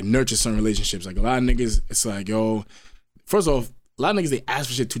important to like nurture certain relationships. Like a lot of niggas, it's like, yo, first off, a lot of niggas they ask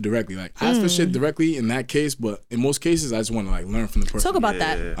for shit too directly. Like ask for shit directly in that case, but in most cases I just want to like learn from the person. Talk about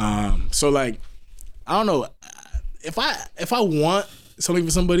that. So like, I don't know, if I want something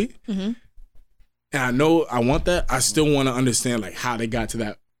for somebody, and I know I want that, I still want to understand like how they got to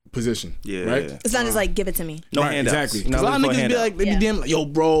that position. Yeah. Right. It's not just like give it to me. No Right, handouts. exactly. Not Because a lot of looking for niggas be handout. like, they be DM like, yo,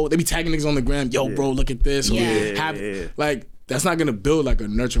 bro. They be tagging niggas on the gram. Yo, bro, look at this. Or, Yeah. Like, that's not gonna build like a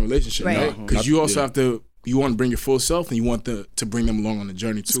nurturing relationship, Right. right? Because you also have to. You want to bring your full self, and you want to bring them along on the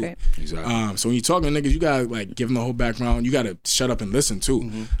journey too. great. Exactly. So when you talking to niggas, you gotta like give them the whole background. You gotta shut up and listen too.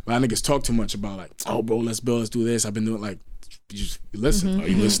 A lot of niggas talk too much about like, oh, bro, let's build, let's do this. I've been doing like you listen. Are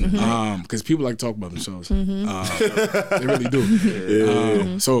you listening? Because people like to talk about themselves. They really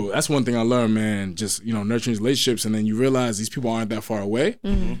do. So that's one thing I learned, man. Just nurturing relationships, and then you realize these people aren't that far away,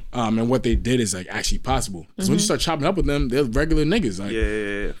 and what they did is like actually possible. Because when you start chopping up with them, they're regular niggas. Like,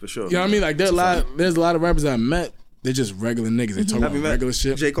 yeah, for sure. You know what I mean? Like there's a lot of rappers that I met. They're just regular niggas. They talk about regular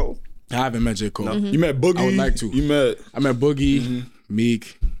shit. J. Cole? I haven't met J. Cole. No. You met Boogie? I would like to. I met Boogie,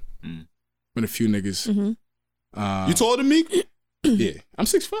 Meek, met a few niggas. You taller than Meek? Yeah, I'm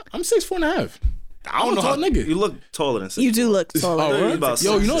 6'5". I'm 6'4.5". I don't know tall nigga. You look taller than 6'4". You do look taller. Oh, really? About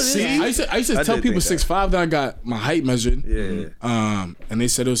Yo, you know what? 6'6". I used to tell did people think that. 6'5", then I got my height measured. Yeah. And they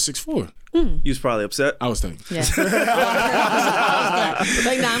said it was 6'4". You was probably upset. I was thinking. Yeah.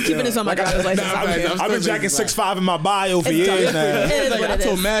 Like, nah, I'm keeping this on my driver's license. I've been jacking 6'5" in my bio for years now. It is Like, what I it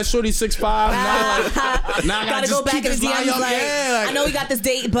told is. Mad Shorty 6'5". Now I Gotta go back in the DMs like, I know we got this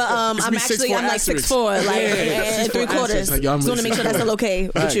date, but I'm be actually 6'4" I'm like asterisk. 6'4", like Yeah, and 3/4. like, yo, I'm Just want to make sure that's still okay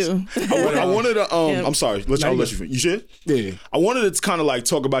with you. I wanted to. Yeah. I'm sorry. I'll let you finish. You should? Yeah. I wanted to kind of like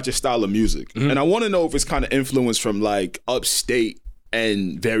talk about your style of music, and I want to know if it's kind of influenced from like upstate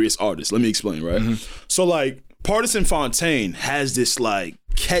and various artists. Let me explain, right? So like Partisan Fontaine has this like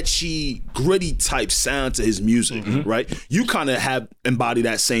catchy, gritty type sound to his music, right? You kind of have embodied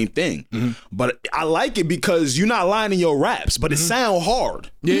that same thing, but I like it because you're not lying in your raps, but it sound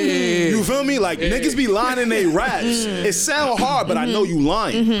hard. Yeah. You feel me? Like niggas be lying in their raps. It sound hard, but I know you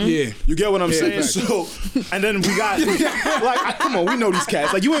lying. Yeah. You get what I'm saying? facts. So, and then we got like, come on, we know these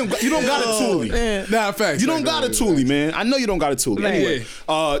cats. Like you don't got a Thule. Nah, facts. You don't got a Thule, man. I know you don't got a Thule. Anyway,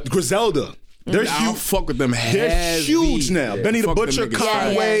 Griselda. They're I don't huge. fuck with them They're heavy. huge now. Yeah, Benny the fuck them Butcher, niggas.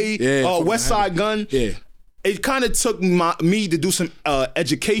 Conway, Yeah, fuck West them Side Gun. Yeah. It kind of took me to do some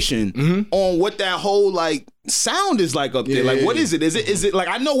education on what that whole like sound is like up there. Like, what is it? Is it like,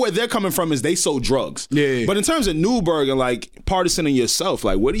 I know where they're coming from is they sold drugs. Yeah. But in terms of Newberg and like Partisan and yourself,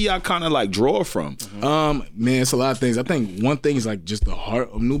 like what do y'all kind of like draw from? Man, it's a lot of things. I think one thing is like just the heart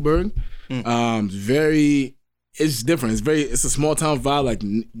of Newburgh. It's different. It's a small town vibe. Like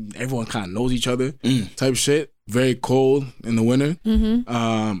everyone kind of knows each other type shit. Very cold in the winter.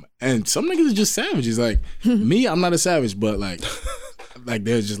 And some niggas are just savages. Like me, I'm not a savage, but like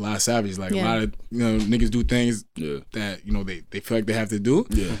there's just a lot of savages. Like a lot of niggas do things that they feel like they have to do.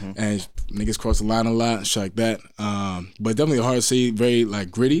 And niggas cross the line a lot and shit like that. But definitely hard to say. Very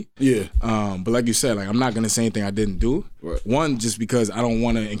like gritty. But like you said, like I'm not gonna say anything I didn't do. Right. One, just because I don't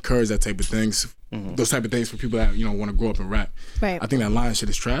want to encourage that type of things. Those type of things for people that want to grow up and rap. Right. I think that line shit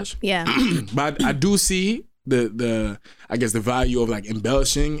is trash. Yeah. But I do see the I guess the value of like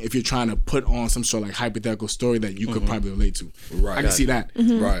embellishing if you're trying to put on some sort of like hypothetical story that you could probably relate to. Right. I can see that.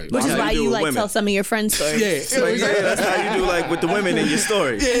 Right. Which is how why you do you with like women. tell some of your friends' stories. Like, that's how you do like with the women in your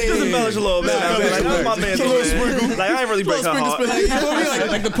story. Just embellish a little bit. Like, that's my man. Like I ain't really break her heart.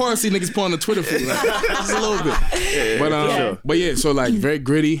 Like the porn scene niggas put on the Twitter feed. Like, just a little bit. But yeah, so like very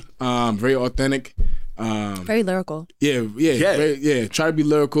gritty, very authentic. Very lyrical. Try to be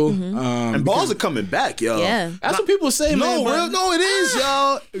lyrical. And balls are coming back, yo. Yeah. That's what people say, man. No, it is,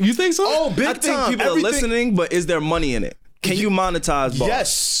 y'all. You think so? Oh, big I think time. people are listening, but is there money in it? Can you monetize balls?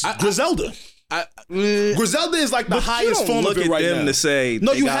 Yes, Griselda. Griselda is like the highest form look of it at right them now. to say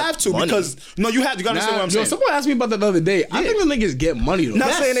No, they you got have to money. because you gotta understand what I'm saying. Someone asked me about that the other day. I think the niggas get money though.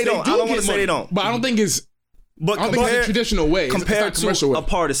 Not saying they don't. I don't want get to say money. they don't. But I don't think it's. But I don't think it's a traditional way. It's Compared not commercial to way. a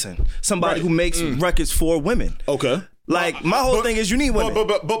partisan, somebody who makes records for women. Okay. Like my whole thing is you need women.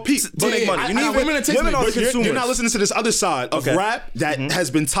 But Pete, to make money. You need women. Women are but consumers. you're not listening to this other side of Okay. rap that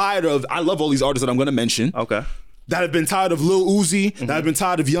has been tired of. I love all these artists that I'm going to mention. Okay. That have been tired of Lil Uzi, that have been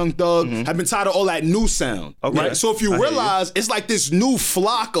tired of Young Thug, have been tired of all that new sound. Okay. Right? So if you I hear realize it's like this new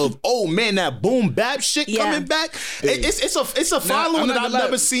flock of, oh man, that boom bap shit coming back. It's a following I'm that not I've gonna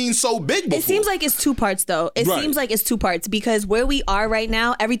never lie. seen so big before. It seems like it's two parts though. It Right. seems like it's two parts because where we are right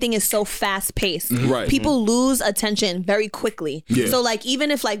now, everything is so fast paced. Right. People lose attention very quickly. Yeah. So like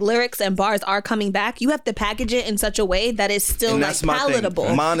even if like lyrics and bars are coming back, you have to package it in such a way that is still And like that's my thing. palatable.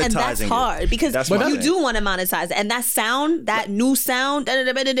 And that's Monetizing it. hard because That's my you thing. do want to monetize it. And that sound, that new sound, like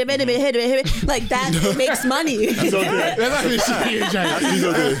that it makes money. And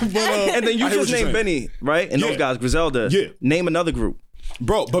then you I hear what just you're named saying. Benny, right? And those guys, Griselda. Yeah. Name another group.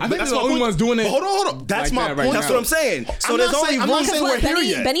 Bro, but I think that's they're my the only point. ones doing it But hold on. That's like my that right point. now. That's what I'm saying. So I'm there's not only saying- I'm one. not saying we're here Benny,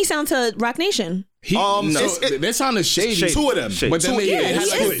 yet. Benny sound to Rock Nation. They sounded shady. Two of them. But then they had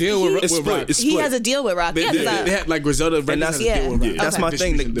like a deal with Rock. He has a deal with Rock. They had like Griselda, and that's, has a deal with Rock. That's my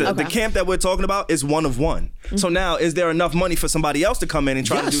thing. The camp that we're talking about is one of one. So now, is there enough money for somebody else to come in and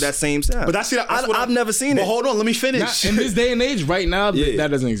try to do that same stuff? But I've never seen it. But hold on, let me finish. In this day and age, right now,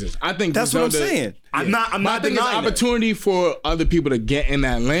 that doesn't exist. I think that's what I'm saying. I'm not I think denying it's an opportunity for other people to get in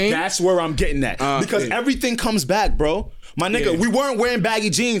that lane. That's where I'm getting at. Because everything comes back, bro. My nigga, we weren't wearing baggy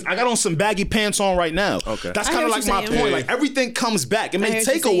jeans. I got on some baggy pants on right now. Okay. That's kind of like my point. Like, everything comes back. It may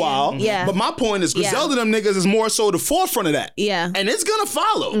take a while. Yeah. But my point is, Griselda them niggas is more so the forefront of that. Yeah. And it's gonna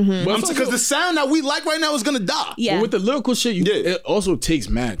follow. Because the sound that we like right now is gonna die. Yeah. But with the lyrical shit, it also takes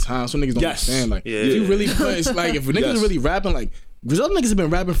mad time. So niggas don't understand. Like, if you really put, it's like, if niggas are really rapping, like, Griselda niggas have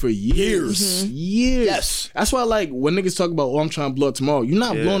been rapping for years. Years. Yes. That's why, like, when niggas talk about, I'm trying to blow up tomorrow, you're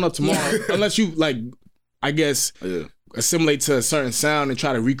not blowing up tomorrow unless you, like, I guess, assimilate to a certain sound and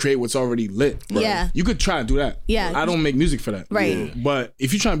try to recreate what's already lit. Right. Yeah. You could try to do that. Yeah. I don't make music for that. Right. Yeah. But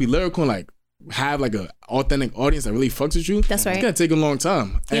if you're trying to be lyrical and, like, have, like, a authentic audience that really fucks with you, that's right. It's gonna take a long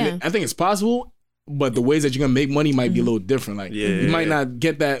time. And I think it's possible. But the ways that you're gonna make money might be a little different. Like you might not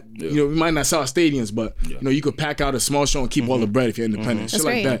get that. You know, you might not sell stadiums, but you know, you could pack out a small show and keep all the bread if you're independent. Shit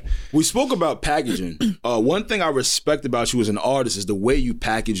like that. We spoke about packaging. One thing I respect about you as an artist is the way you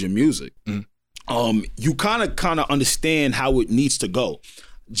package your music. You kind of understand how it needs to go.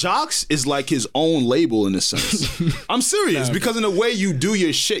 Jocks is like his own label in a sense. I'm serious because in the way you do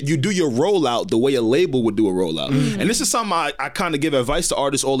your shit, you do your rollout the way a label would do a rollout. And this is something I kind of give advice to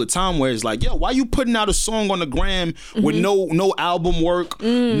artists all the time where it's like, yo, why you putting out a song on the gram with no album work,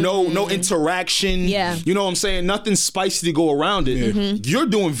 no interaction? Yeah. You know what I'm saying? Nothing spicy to go around it. You're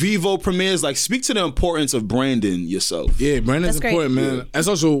doing Vivo premieres. Like, speak to the importance of branding yourself. Yeah, branding's That's important, great. man. That's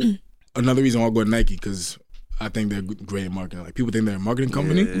also another reason why I go to Nike, because I think they're great at marketing. Like, people think they're a marketing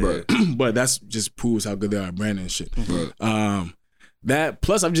company, but that's just proves how good they are at branding and shit. That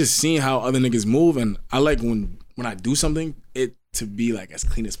plus I've just seen how other niggas move, and I like when I do something, it to be like as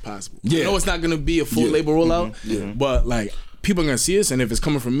clean as possible. I know it's not gonna be a full label rollout, but like people are gonna see us, and if it's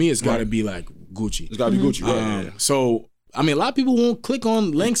coming from me, it's gotta be like Gucci. It's gotta be Gucci. So I mean, a lot of people won't click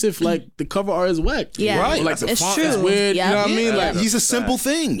on links if like the cover art is whack. Yeah. Right. Or, like the It's font true. is weird. Yep. You know what I mean? Like These are simple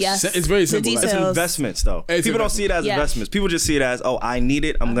things. Yes. it's very simple. The Like, It's details. investments, though. It's People don't see it as Yeah. investments. People just see it as, oh, I need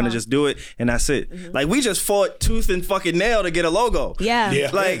it. I'm gonna just do it, and that's it. Like, we just fought tooth and fucking nail to get a logo. Yeah.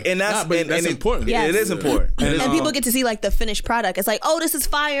 Like, and that's but that's important. Yeah. It is important. And people get to see like the finished product. It's like, oh, this is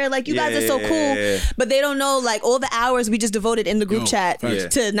fire. Like, you guys are so cool. But they don't know like all the hours we just devoted in the group chat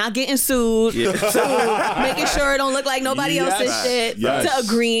to not getting sued, to making sure it don't look like nobody else's shit, to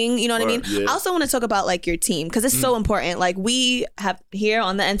agreeing. You know what I mean? I also want to talk about like your team, because it's so important. Like, we have here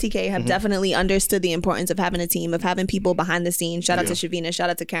on the NTK have definitely understood the importance of having a team, of having people behind the scenes. Shout out to Shavina,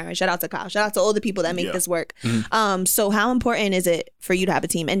 shout out to Karen, shout out to Kyle, shout out to all the people that make this work. So how important is it for you to have a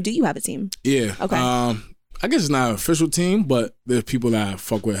team, and do you have a team? Yeah. Okay. I guess it's not an official team, but there's people that I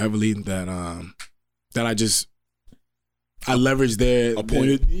fuck with heavily that I leverage their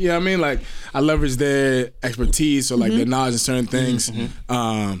Appointed? I mean, like I leverage their expertise or like their knowledge in certain things.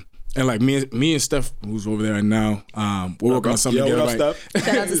 And like me and Steph, who's over there right now, we're working on something together. What up, like, Steph?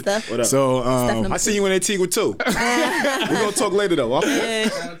 Shout out to Steph. What up? So I see you in Antigua too. We're gonna talk later though.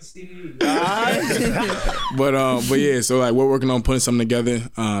 but yeah, so like we're working on putting something together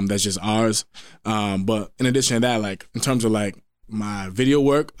that's just ours. But in addition to that, like in terms of like my video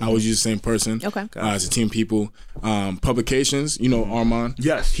work, I always use the same person. Okay. As a team of people. Publications, you know, Armand.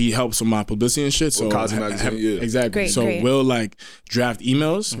 Yes. He helps with my publicity and shit. So Cosmo Magazine, exactly. Great, so great. we'll like draft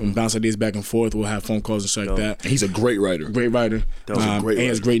emails and bounce ideas back and forth. We'll have phone calls and shit like that. He's a great writer. Great writer. He's a great and he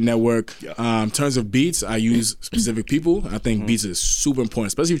has writer. great network. In terms of beats, I use specific people. I think beats is super important,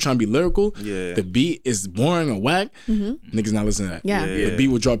 especially if you're trying to be lyrical. Yeah. The beat is boring or whack. Niggas not listening to that. Yeah. The beat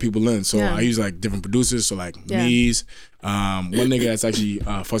will draw people in. So Yeah. I use like different producers. So like Yeah. Mees, one nigga that's actually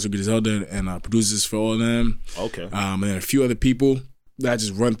fucks with Griselda and produces for all of them. Okay. And then a few other people that I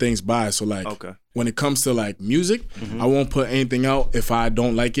just run things by. So like when it comes to like music, I won't put anything out if I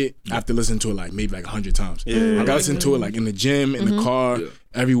don't like it after listening to it like maybe like 100 times. I gotta listen to it like in the gym, in the car,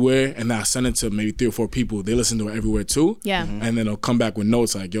 everywhere, and then I send it to maybe 3 or 4 people. They listen to it everywhere too. Yeah. And then they'll come back with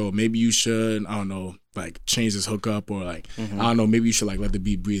notes like, yo, maybe you should, I don't know, like change this hookup, or like I don't know, maybe you should like let the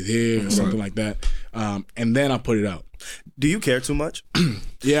beat breathe here or something like that. And then I put it out. Do you care too much?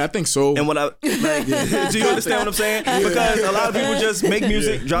 Yeah, I think so. And what I like, do you understand what I'm saying? Because a lot of people just make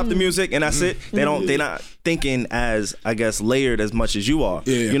music, drop the music, and that's it. They're not thinking as, I guess, layered as much as you are.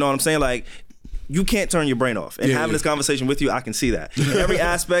 Yeah. You know what I'm saying? Like, you can't turn your brain off. And having this conversation with you, I can see that. Every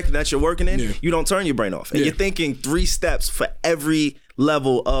aspect that you're working in, you don't turn your brain off. And you're thinking 3 steps for every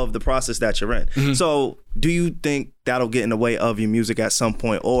level of the process that you're in. So do you think that'll get in the way of your music at some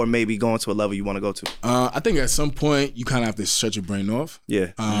point, or maybe going to a level you want to go to? I think at some point you kind of have to shut your brain off.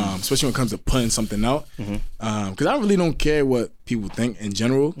 Yeah. Especially when it comes to putting something out. Because I really don't care what people think in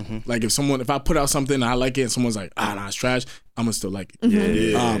general. Like if I put out something and I like it and someone's like, nah, it's trash, I'm gonna still like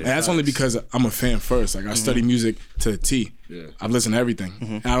it. And that's only because I'm a fan first. Like I study music to the T. I've listened to everything.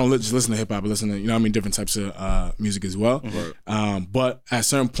 And I don't just listen to hip hop. I listen to different types of music as well. But at a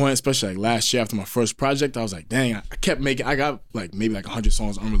certain point, especially like last year after my first project, I was like, dang, I kept making. I got like maybe like 100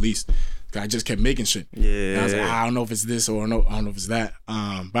 songs unreleased. I just kept making shit. And I was like, I don't know if it's this or no, I don't know if it's that.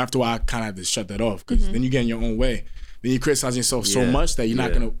 But after a while, I kind of had to shut that off because then you get in your own way. Then you criticize yourself so much that you're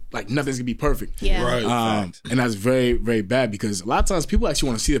not gonna nothing's gonna be perfect. And that's very, very bad because a lot of times people actually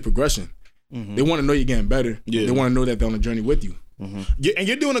want to see the progression. They want to know you're getting better. They want to know that they're on a journey with you. Yeah, and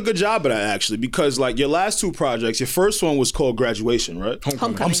you're doing a good job of that actually, because like your last two projects, your first one was called Graduation, right?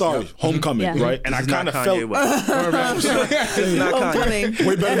 Homecoming. I'm sorry, Homecoming, right? And I kind of felt Homecoming.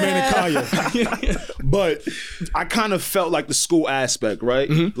 way better than Kanye. But I kind of felt like the school aspect, right?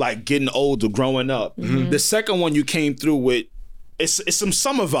 Like getting older, growing up. The second one you came through with, it's some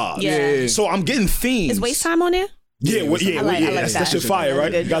summer vibes. Yeah. So I'm getting themes. Is Waste Time on there? Yeah, I like that shit fire,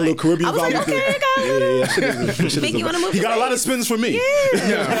 right? Good Got a little Caribbean I was like, vibe. okay, make you want to move. He got a lot of spins for me.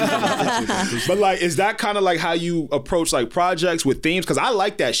 But like, is that kind of like how you approach like projects with themes? Because I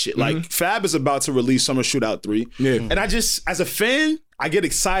like that shit. Like Fab is about to release Summer Shootout 3. And I just, as a fan, I get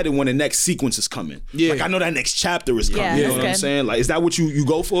excited when the next sequence is coming. Like I know that next chapter is coming. You know what I'm saying? Like, is that what you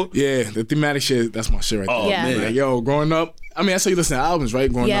go for? Yeah, the thematic shit, that's my shit right there. Man. Like, yo, growing up, I mean, that's how you listen to albums,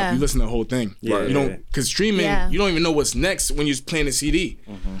 right? Growing up, you listen to the whole thing. You don't, because streaming, you don't even know what's next when you're playing a CD.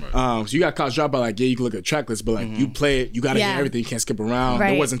 So you got College Dropout, like, you can look at track lists, but like, you play it, you got to hear everything, you can't skip around.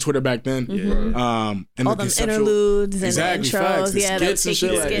 There wasn't Twitter back then. And all them interludes and intros. Facts, the skits and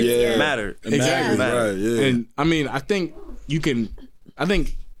shit. Skits, Matter. Exactly. Matter. And I mean, I think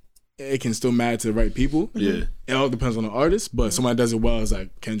it can still matter to the right people. It all depends on the artist, but somebody does it well is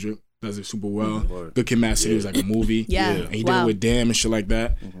like Kendrick does it super well. Good Kid, Mad City was like a movie. And he did it with Damn and shit like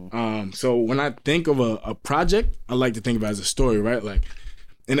that. So when I think of a project, I like to think of it as a story, right? Like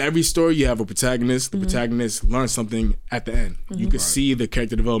in every story you have a protagonist. The protagonist learns something at the end. You can see the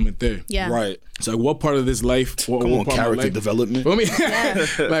character development there. Right. So like what part of this life, what part character of my life, development. For me,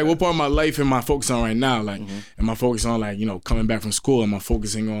 like what part of my life am I focused on right now? Like am I focused on like, coming back from school? Am I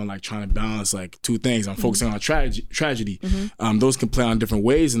focusing on like trying to balance like two things? I'm focusing on tragedy. Those can play on different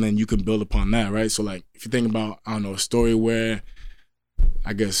ways and then you can build upon that, right? So like if you think about, I don't know, a story where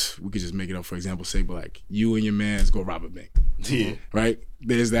I guess we could just make it up, for example, say, but like you and your mans go rob a bank. Right?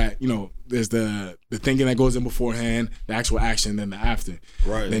 There's that, there's the thinking that goes in beforehand, the actual action, then the after.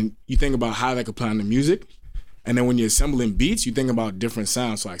 Right. Then you think about how that could play on the music. And then when you're assembling beats, you think about different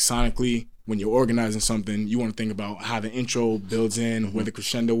sounds. So like sonically, when you're organizing something, you want to think about how the intro builds in, where the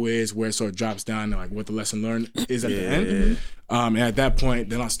crescendo is, where it sort of drops down, and like what the lesson learned is at the end. And at that point,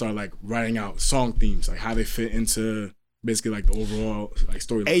 then I'll start like writing out song themes, like how they fit into basically like the overall like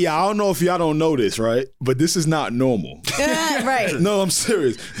story. Hey, y'all, I don't know if y'all don't know this, right? But this is not normal. Right. No, I'm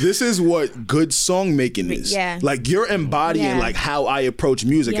serious. This is what good song making is. Like you're embodying like how I approach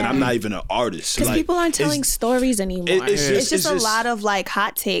music, and I'm not even an artist. Because like, people aren't telling stories anymore. It's just a lot of like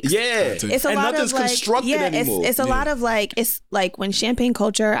hot takes. It's a and lot nothing's of like constructed anymore. It's a lot of like, it's like when Champagne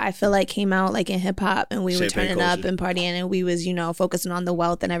Culture, I feel like, came out like in hip hop, and we were turning up and partying, and we was focusing on the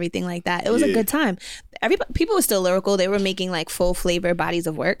wealth and everything like that. It was a good time. People were still lyrical. They were making like full flavor bodies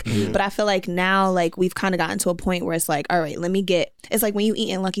of work. But I feel like now like we've kind of gotten to a point where it's like, all right, it's like when you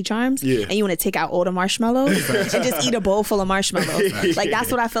eat in Lucky Charms and you want to take out all the marshmallows and just eat a bowl full of marshmallows. Like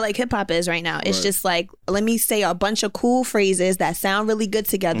that's what I feel like hip hop is right now. It's just like, let me say a bunch of cool phrases that sound really good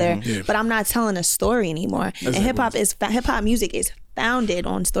together, but I'm not telling a story anymore. And hip hop music is founded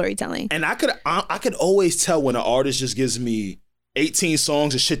on storytelling. And I could always tell when an artist just gives me 18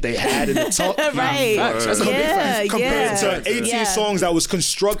 songs of shit they had in the talk. Right. Compared to 18 songs that was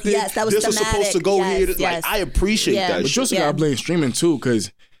constructed. Yes, that was this thematic. was supposed to go here. Yes. Like, I appreciate that. But you also gotta blame streaming too,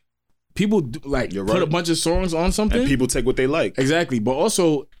 because people put a bunch of songs on something. And people take what they like. Exactly. But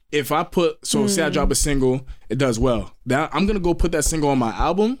also, if I say I drop a single, it does well. I'm gonna go put that single on my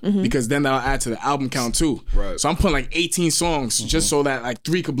album because then that'll add to the album count too. Right. So I'm putting like 18 songs just so that like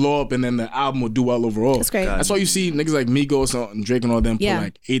 3 could blow up and then the album will do well overall. That's great. That's why you see niggas like Migos and Drake and all them put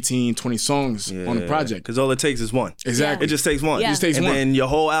like 18, 20 songs on the project. Because all it takes is one. Exactly. It just takes one. It just takes and one. then your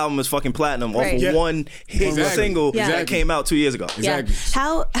whole album is fucking platinum off of one hit single that came out 2 years ago. Exactly.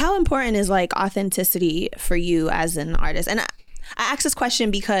 How important is like authenticity for you as an artist? And I asked this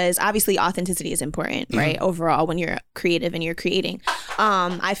question because obviously authenticity is important, right? Overall, when you're creative and you're creating.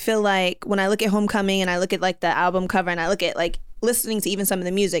 I feel like when I look at Homecoming and I look at like the album cover and I look at like listening to even some of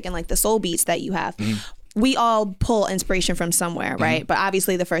the music and like the soul beats that you have, we all pull inspiration from somewhere, right? But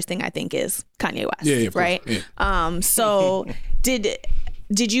obviously the first thing I think is Kanye West, right? So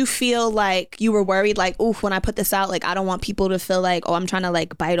did you feel like you were worried, like, oof, when I put this out, like, I don't want people to feel like, oh, I'm trying to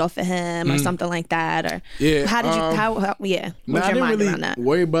like bite off of him or something like that? Or how did you, how what's your mind around that?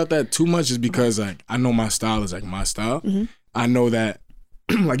 Worry about that too much just because like I know my style is like my style. I know that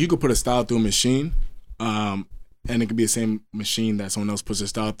like you could put a style through a machine, and it could be the same machine that someone else puts a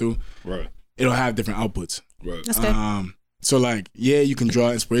style through. Right. It'll have different outputs. Right. That's good. So like, yeah, you can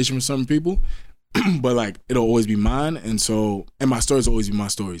draw inspiration from some people, but like it'll always be mine, and my stories will always be my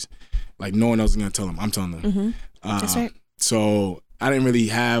stories. Like no one else is gonna tell them. I'm telling them. That's right. So I didn't really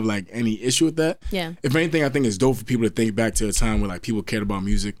have like any issue with that. Yeah. If anything, I think it's dope for people to think back to a time where like people cared about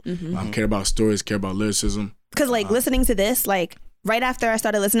music, cared about stories, cared about lyricism. Because like listening to this, like right after I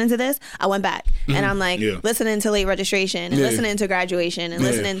started listening to this, I went back and I'm like listening to Late Registration and listening to Graduation and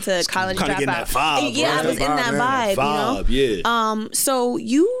listening to College Kinda getting Dropout. that vibe, Yeah, right? I was in that vibe, you know. So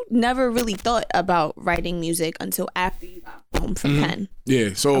you never really thought about writing music until after you got home from Penn.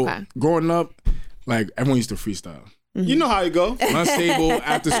 Yeah. So growing up, like everyone used to freestyle. You know how it go. Unstable,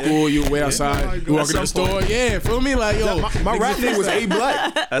 after school, you wait outside, you walk in the store. Yeah, feel me? Like, yo. My rap name was A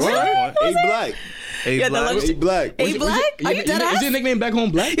Black. That's right. A Black. A Black. A Black. A Black? Are you dead Is ass? your nickname back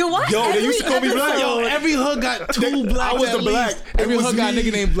home Black? Yo, what? Yo, they used to call me Black. Yo, every hood got two Black. I was at the Black. least. Every hood got a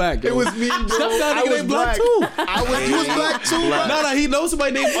nigga named Black. It was me, bro. Steph got a I nigga was named Black black too. You was Black too. No, he knows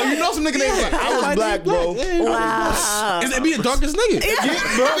somebody named. Oh, you know some nigga named Black. I was Black, bro. Wow. It be the darkest nigga.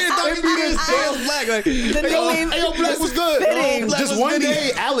 Yeah, bro. It be the darkest Black. Like, The name Yo, Black was good. fitting. Black Just was one fitting.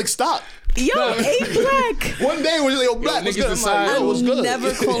 day, Alex stopped. Yo, A Black. One day, when yo, Black was niggas good. I'm decide. like, yo, it was good.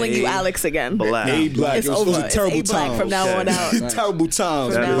 Never calling you A Alex again. Black. A Black. It's It was over. a terrible It's A Black time. from now on out. Terrible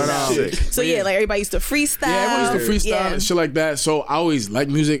times, From man. now on Sick. out. So yeah, like everybody used to freestyle. Yeah, everyone used to freestyle Yeah. and shit like that. So I always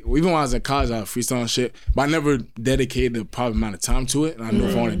liked music. Even when I was in college, I would freestyle and shit. But I never dedicated the proper amount of time to it. And I knew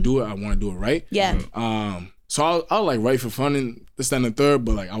if I want to do it, I want to do it right. Yeah. So I'll like write for fun and this, that, and the third,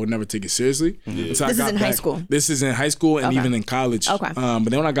 but like I would never take it seriously. Until I This is got in high back. school? This is in high school and Okay. even in college. Okay. But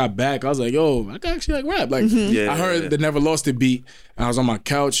then when I got back, I was like, yo, I can actually like rap. Like I heard the Never Lost It beat. And I was on my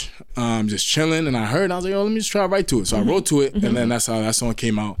couch, just chilling, and I heard, and I was like, yo, let me just try to write to it. So I wrote to it, and then that's how that song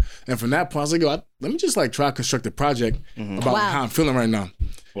came out. And from that point, I was like, yo, let me just like try to construct a project about like, how I'm feeling right now.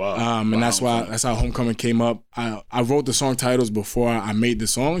 Wow. And that's how Homecoming came up. I wrote the song titles before I made the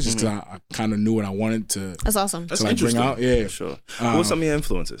songs, just because I kind of knew what I wanted to That's awesome. to like bring out. Yeah, Sure. What's some of your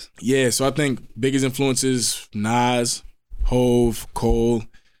influences? yeah. So I think biggest influences: Nas, Hove, Cole,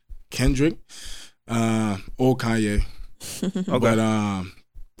 Kendrick, old Kanye. But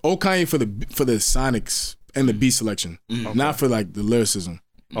old Kanye for the sonics and the beat selection, not for like the lyricism.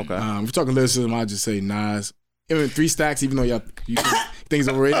 Okay. If we're talking lyricism, I'd just say Nas. Even 3 Stacks, even though you think things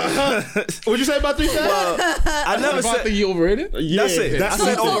overrated. What'd you say about 3 Stacks? I never If I said think you overrated. that's it. I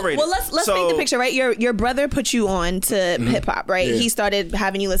said overrated. Well, let's So- paint the picture, right? Your brother put you on to hip hop, right? Yeah. He started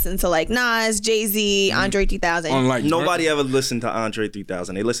having you listen to like Nas, Jay-Z, Andre 3000. On like Nobody ever listened to Andre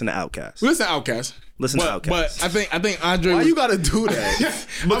 3000. They listen to Outkast. Listen to Outkast. Listen to Outkast. But I think Andre. Why you gotta do that?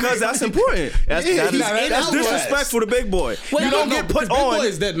 Because that's important. That's he's not that's Outkast. disrespectful to Big Boy. Well, You don't no, get put Big Boy on.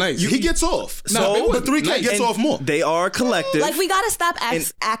 is that nice. He gets off. So- but 3K gets and off more. They are collective. like we gotta stop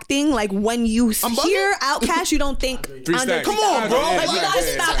acting like when you hear Outkast, you don't think Three Andre Stacks. 3000. Come on, bro. Like we gotta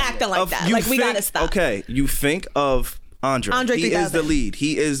Yeah. stop acting like that. You Like we think- gotta stop. Okay, you think of Andre. Andre he is 3000. the lead.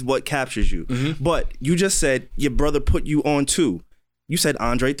 He is what captures you. But you just said your brother put you on too. You said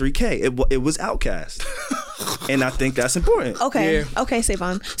Andre 3K. It was Outkast. And I think that's important. Okay. Yeah. Okay,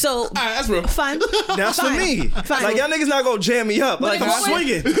 Savon. So that's real. fine. That's for Fine. me. Fine. Like y'all niggas not gonna jam me up. Like But I'm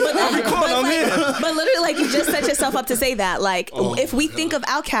swinging. Every corner I'm here. But literally, like you just set yourself up to say that. Like, if we think of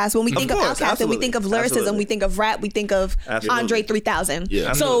Outkast, when we think of course, Outkast, and we absolutely. think of lyricism, Absolutely. we think of rap, we think of Absolutely. Andre 3000. Yeah. So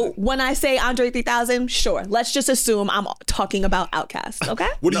Absolutely. when I say Andre 3000, sure, let's just assume I'm talking about Outkast. Okay.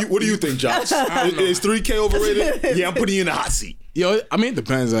 What do you think, Josh? Is 3K overrated? Yeah, I'm putting you in the hot seat. Yo, I mean, it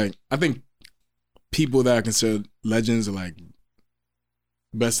depends. Like, I think people that are considered legends are like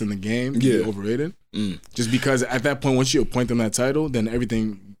best in the game. Yeah. Be overrated. Just because at that point, once you appoint them that title, then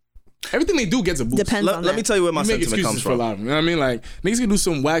everything they do gets a boost. Depends on Let that. me tell you where my You make sentiment excuses comes for a from. lot of them. You know what I mean? Like niggas can do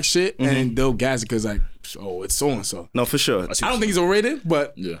some whack shit and they'll gas it because like oh, it's so and so. No, for sure. I don't think he's overrated,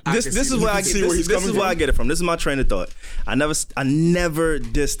 but This is where I get it from. This is my train of thought. I never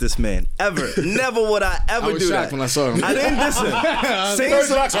dissed this man ever. Never would I ever I was do shocked that. when I saw him. I didn't diss him.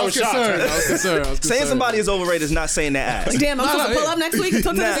 I was concerned. Saying somebody is overrated is not saying their ass. Damn, I'm supposed to pull up next week and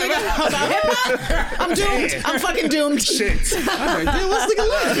talk to this nigga about hip hop. I'm doomed. I'm fucking doomed. Shit.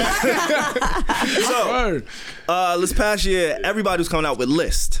 So, this past year, everybody was coming out with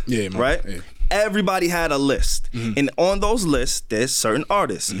lists. Yeah, man. Right? Yeah. Everybody had a list. And on those lists, there's certain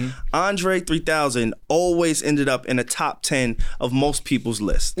artists. Andre 3000 always ended up in the top 10 of most people's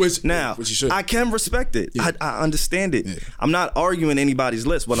lists. Which you should. I can respect it. Yeah. I understand it. Yeah. I'm not arguing anybody's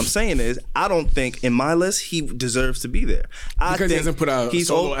list. What I'm saying is, I don't think in my list he deserves to be there. I Because he think hasn't put out a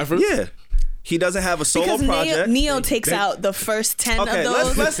solo effort? Yeah. He doesn't have a solo Because project. Neo takes out the first 10 Okay,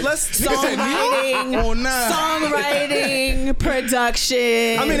 of those. let's Songwriting, Oh, nah. songwriting,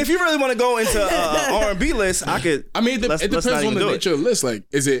 production. I mean, if you really want to go into R&B list, I could. I mean, it let's depends not on even the do it. nature of the list. Like,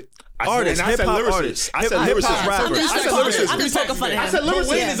 is it Artists, And I said hip-hop lyricists. artists. I said Hip-hop lyricists. rappers. I'm just poking fun at him. But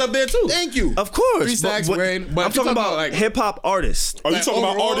Wayne is up there too. Thank you. Of course. 3 Stacks, but Wayne. But I'm if you're talking about like hip-hop artists. Are you talking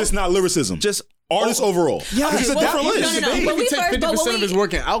about overall? artists, not lyricism? Just artists overall. Yeah, It's a well, different no, list. no, no. Even But if we you take first- 50% but when of his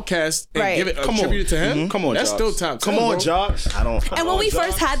work in Outkast and Right. give it Come on. attribute it to him, Come on, that's Josh. still top 10. Come on, bro. Josh. I don't. And when we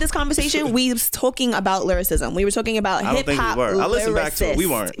first had this conversation, we was talking about lyricism. We were talking about I don't hip think we hop. were. I listened back to it. We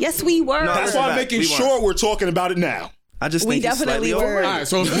weren't. Yes, we were. No, That's listen why I'm back. making We weren't. sure we're talking about it now. I just We think he's definitely slightly were. overrated. All right,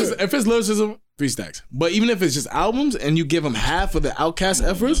 so if it's lyricism, 3 Stacks. But even if it's just albums and you give them half of the Outkast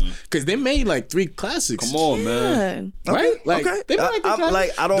efforts, because they made like 3 classics. Come on, man. Yeah. Right? Like, Okay. they made like 3 I'm classics.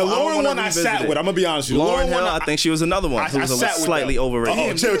 like, I don't. The I don't Lauren wanna one I revisit sat it. with, I'm going to be honest with you. Lauren Hill, one I think she was another one who was sat with slightly them.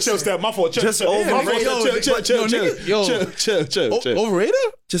 overrated. Chill, step. My fault. Chill, Just chill. overrated. My fault. Chill.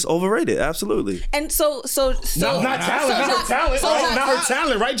 Just overrated. Absolutely. And so Not talent. Not her talent. Not her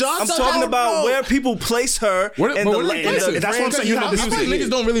talent, right, Josh? I'm talking about where people place her What- in but the what lane. do they place her? That's what I'm saying. You know, I feel like music. niggas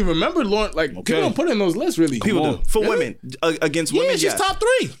don't really remember Lauren. Like, people don't put her in those lists, really. People Come do on. for Really? women against Yeah, women. she's Yes. top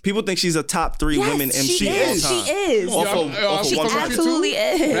 3. People think she's a top 3 women Yes, MC she all is. time. She is. Off She one track. absolutely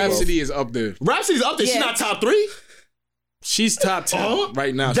is. Rhapsody is up there. Rhapsody's up there. She's Yeah. not top 3. She's top 10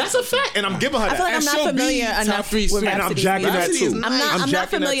 right now. That's a fact, and I'm giving her I that. feel like I'm And not she'll familiar be top enough 3 with soon. And I'm Rhapsody's jacking music. that Rhapsody is too. I'm not jacking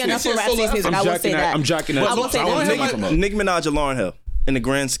familiar that enough too. with Rhapsody's music. I will say that. I'm jacking that. I will say I wanna that. take it from her. Nicki Minaj or Lauryn Hill in the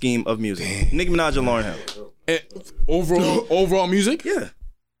grand scheme of music. Nicki Minaj or Lauryn Hill. Overall music? Yeah.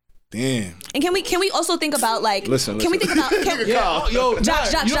 Damn. And can we also think about like Listen. Can we think about Yo,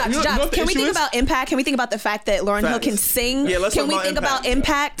 Josh, you know what the can we issue think is? about impact? Can we think about the fact that Lauryn Hill Facts. can sing? Yeah, let's can talk we about think impact. about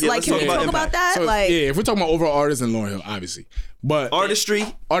impact? Yeah, Like, let's can we talk talk about about that? So, Like, yeah, if we're talking about overall artists, then Lauryn Hill, obviously. But Artistry,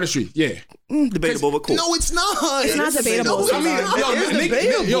 artistry, yeah. debatable, but cool. No, it's not. It's not debatable. I mean,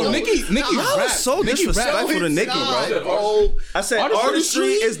 Nikki Y'all rap. are so Nikki disrespectful to Nicki, bro. bro. I said Artistry? artistry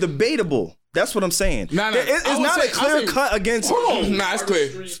is debatable. That's what I'm saying. Nah. It's I would not say- a clear I'll say- cut against. Nah, it's clear.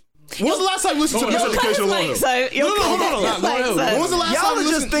 When was the last time you listened to the Yo, Miseducation of Lauryn Hill? When was the last Y'all time are you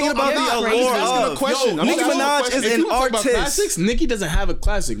just listened? thinking about the allure asking a of. question. I'm Nicki asking a Minaj question. is If an you talk About artist. classics, Nikki doesn't have a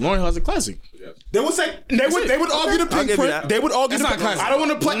classic. Lauryn Hill has a classic. They would say they would argue the I'll Pink give you Print. that. They would argue That's the not classic. I don't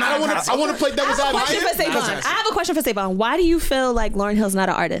want to play. I want to play devil's I have a question for advocate. Savon. I have a question for Savon. Why do you feel like Lauryn Hill's not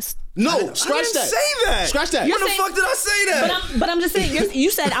an artist? No, scratch I didn't that. say that. Scratch that. When the saying- fuck did I say that? But I'm just saying. You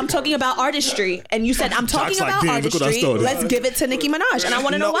said I'm talking about artistry, and you said I'm talking like, about damn, look what I artistry. started. Let's give it to Nicki Minaj, and I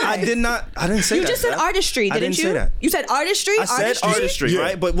want to know No, why. I did not. I didn't say You that. just said Seth. artistry, I didn't didn't you? say that. You said artistry. I said artistry, Yeah.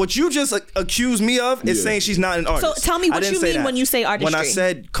 right? But what you just accused me of is saying she's not an artist. So tell me I what didn't you say mean that. when you say When I artistry.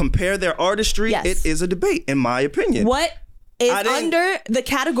 said compare their artistry, Yes. it is a debate, in my opinion. What is I didn't- under the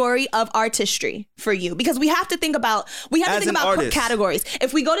category of artistry for you? Because we have to think about As an artist. categories.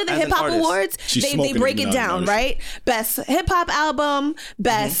 If we go to the As an hip hop artist. awards, She's they smoking break it it now, down, honestly. right? Best hip hop album,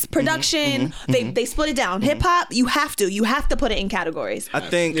 best production. They split it down. Hip hop, you have to put it in categories. I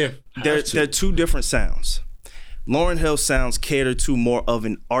think Yeah, they're two different sounds. Lauryn Hill sounds cater to more of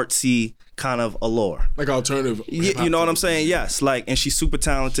an artsy kind of allure. Like alternative. You know what I'm saying? Yes. Like, and she's super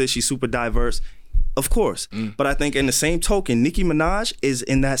talented. She's super diverse. Of course. But I think in the same token, Nicki Minaj is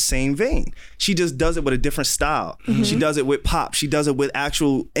in that same vein. She just does it with a different style. She does it with pop. She does it with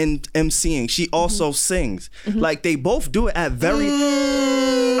actual MCing. She also sings. Like, they both do it at very...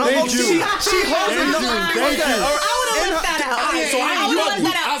 Thank you. She holds it. Thank you. I would have left that out. so I would have left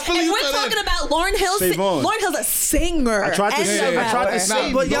that out. I was feeling If you we're for that. talking about Lauryn Hill's Savon. Lauryn Hill's a singer. I tried to and say- a I tried to rapper.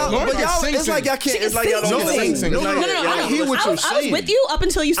 say- But y'all, Lauren can it's sing, like y'all can't. She It's can like y'all sing, don't she get can it. sing. No, I hear what you're was saying. with you up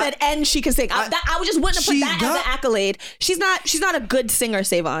until you said, and she can sing. I just wouldn't have put She that as got- an accolade. She's not a good singer,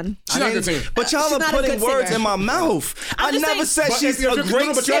 Savon. She's not a good singer. But y'all She's are not a putting good words singer. in my mouth. I I'm just never saying- said But she's if you're- a no, great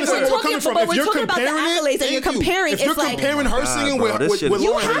but you understand singer. where we're coming from. But If we're you're talking about the comparing accolades and it, you're thank you. comparing, If you're it's like- comparing her singing bro, this with shit is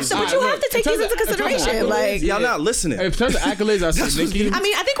You Lauryn have Hill's to, but singing. you have to take these into consideration. Like, Y'all not listening. In terms of accolades, I say Nicki. I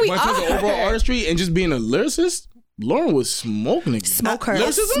mean, I think we But in terms of are. overall artistry and just being a lyricist, Lauren was smoking it. Smoke her.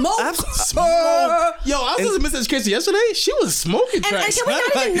 Lyricism? Smoke. Yo, I was listening to Miss Education yesterday. She was smoking And tracks.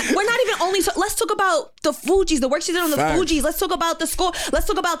 can we're not even only let's talk about the Fugees, the work she did on the Facts. Fugees. Let's talk about the score. Let's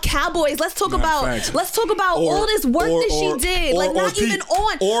talk about Cowboys. Let's talk Nah, about facts. all this work that she did. Like not Pete, even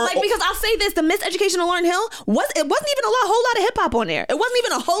on because I'll say this: the Miseducation of Lauryn Hill it wasn't even a whole lot of hip hop on there. It wasn't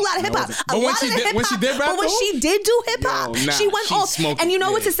even a whole lot of hip hop. But when she did rap, but when though? she did do hip hop, Yo, nah, she went she off. smoked And you it,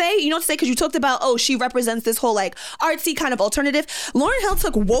 know what yeah. to say? You know what to say because you talked about she represents this whole like artsy kind of alternative. Lauryn Hill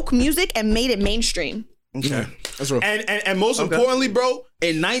took woke music and made it mainstream. Yeah, that's real. And most importantly, bro,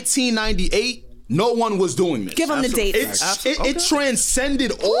 in 1998, no one was doing this. Give them the date. It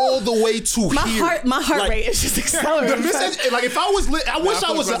transcended all the way to here. My heart Like, rate is just accelerating. Like if I was lit, I wish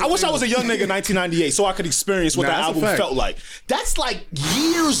I was a young nigga in 1998 so I could experience what Nah, that that's a album fact. felt like. That's like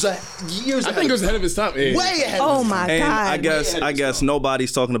years. I think it was ahead of his time. Yeah. way ahead. Oh of my And god! I guess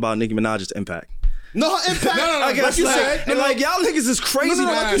nobody's talking about Nicki Minaj's impact. No impact. No, I guess like you like, said. and like y'all niggas is crazy.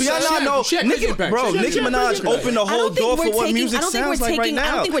 No, Like, she y'all had- not know she had crazy impact. bro. She had Nicki crazy Minaj impact. opened the I whole don't think door for we're what taking- music I don't think sounds we're like right taking- I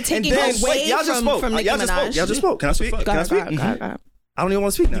now. don't think we're And taking then- away wait, y'all just from spoke. Nicki Y'all just spoke. Minaj. Y'all just spoke. Can I speak? Can I speak? Go ahead. I don't even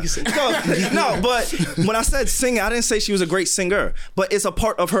want to speak now. No, but when I said singer, I didn't say she was a great singer, but it's a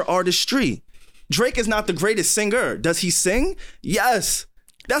part of her artistry. Drake is not the greatest singer. Does he sing? Yes.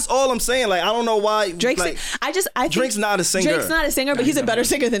 That's all I'm saying. Like, I don't know why. Drake's. like, I think Drake's not a singer. Drake's not a singer, but he's a better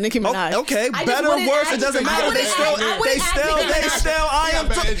singer than Nicki Minaj. Okay, I just better or wouldn't worse, add- it doesn't I matter. wouldn't They still, add- I wouldn't add Nicki Minaj. I am.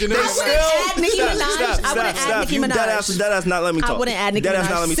 bad engineers. They I still. wouldn't add Nicki Stop, Minaj. stop, I wouldn't stop, add stop. Nicki You Minaj. deadass not let me talk. I wouldn't add Nicki Deadass not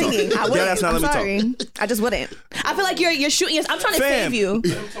let Minaj me talk. singing. I wouldn't. Deadass not I'm let me talk. sorry. I just wouldn't. I feel like you're shooting. I'm trying to Fam, save you.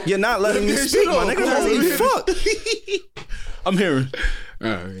 You're not letting me speak, my nigga. Holy fuck. I'm hearing.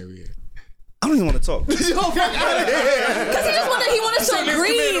 Yeah. I don't even want to talk. Because he just wanted us to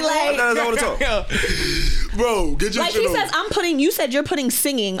agree. Like I don't want to talk. Bro, get your Like shit he on. says, you said you're putting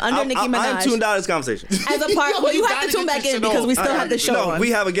singing under Nicki Minaj I'm tuned out of this conversation. as a part. Well, you have to tune back in because we still have the show No, on. we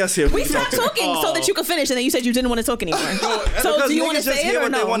have a guest here. We stopped talking so that you could finish, and then you said you didn't want to talk anymore. So because do you niggas want to just say it hear or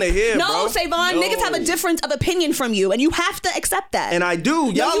what no? they wanna hear, no, bro. Savon, niggas have a difference of opinion from you, and you have to accept that. And I do.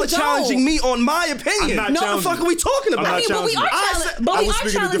 No, Y'all you are challenging don't. me on my opinion. I'm not What the fuck are we talking about? I mean, but we are challenging. But I we was are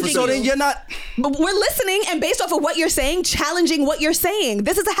speaking a different challenging. So you. then you're not. But we're listening, and based off of what you're saying, challenging what you're saying.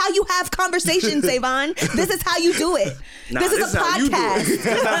 This is how you have conversations, Savon. This is how you do it. Nah, this is a how you do it. podcast.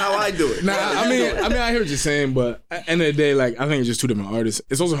 That's not how I do it. Nah, I mean, I hear what you're saying, but at the end of the day, like, I think it's just two different artists.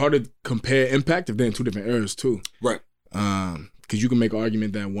 It's also hard to compare impact if they're in two different eras too. Right. Because you can make an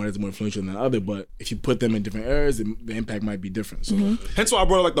argument that one is more influential than the other, but if you put them in different eras, the impact might be different. So, Hence why I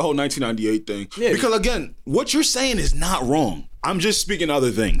brought up like the whole 1998 thing. Yeah. Because again, what you're saying is not wrong. I'm just speaking other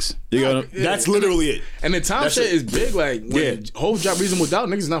things. You got Yeah. That's literally it. and the time That's shit it. is big. Like when Yeah. whole drop Reasonable Doubt,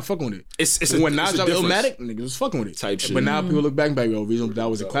 niggas not fucking with it. It's when a Nas dropped difference. Illmatic, niggas was fucking with it. Type shit. But now people look back and be like, yo, Reasonable Doubt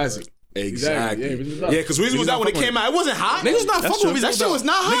was a classic. Exactly. Yeah, Reasonable Doubt. Yeah, because Reasonable Niggas Doubt not when it fucking came with out, it wasn't hot. Niggas not That's fucking true. with That shit was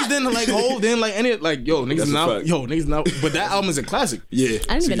not hot. Niggas didn't like hold, didn't like any like yo, niggas That's a not fact. niggas not. But that album is a classic. Yeah.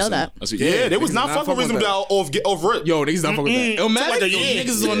 I didn't even know that. Yeah, they was niggas not not fucking with fucking Reasonable with Doubt off rip. Yo, niggas not fucking with that. Illmatic, like a yo, year. niggas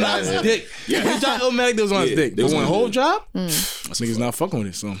is on Nas' dick. Yeah, when he dropped Illmatic, they was on his dick. they But was when on whole his drop, niggas not fucking with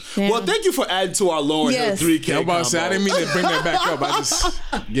it. So Well, thank you for adding to our Lauryn Yes. Hill 3K. yeah, I'm about to say I didn't mean to bring that back up. I just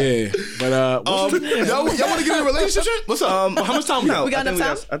but y'all want to get in a relationship? What's up? How much time we got? We got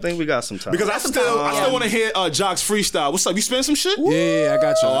enough time? I think we got some time. Because I still want to hear Jock's freestyle. What's up? You spend some shit? yeah, I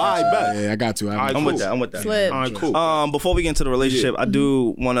got you. Oh, I bet. Yeah, I got to. I'm with that. I'm with that. Slip. All right, cool. Before we get into the relationship, I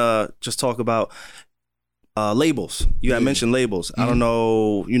do want to just talk about labels. You had mentioned labels. I don't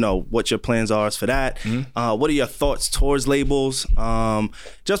know, what your plans are for that. What are your thoughts towards labels?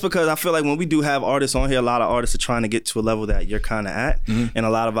 Just because I feel like when we do have artists on here, a lot of artists are trying to get to a level that you're kind of at. And a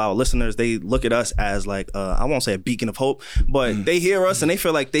lot of our listeners, they look at us as like, I won't say a beacon of hope, but they hear us and they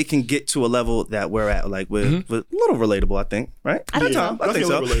feel like they can get to a level that we're at. Like we're a little relatable, I think, right? I think so. I think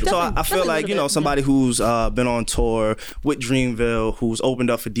so. So I feel like, somebody who's been on tour with Dreamville, who's opened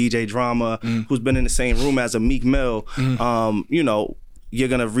up for DJ Drama, who's been in the same room as a Meek Mill, you're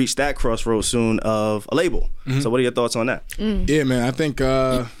gonna reach that crossroad soon of a label. So what are your thoughts on that? Yeah, man. I think,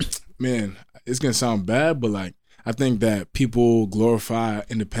 man, it's gonna sound bad, but like, I think that people glorify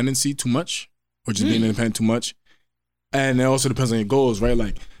independency too much, or just being independent too much, and it also depends on your goals, right?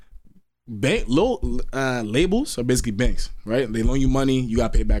 Like, labels are basically banks, right? They loan you money, you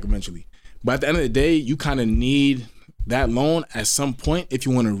got to pay it back eventually. But at the end of the day, you kind of need that loan at some point if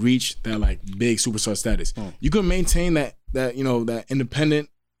you want to reach that like big superstar status. You can maintain that that independent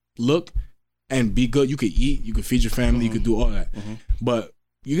look and be good. You could eat, you could feed your family, you could do all that. But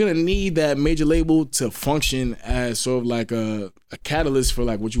you're gonna need that major label to function as sort of like a catalyst for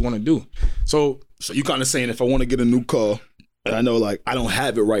like what you want to do. So you kind of saying if I want to get a new car, and I know like I don't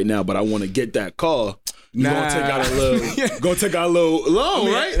have it right now, but I want to get that car. You're gonna take out a little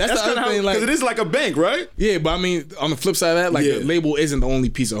loan, right? That's the other thing, like, because it is like a bank, right? Yeah, but I mean, on the flip side of that, like the label isn't the only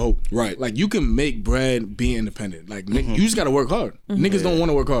piece of hope, right? Like you can make bread being independent. Like you just gotta work hard. Niggas don't want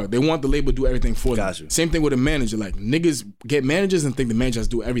to work hard. They want the label to do everything for them. Same thing with a manager. Like niggas get managers and think the manager has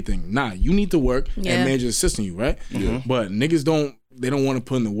to do everything. Nah, you need to work and managers assisting you, right? But niggas don't want to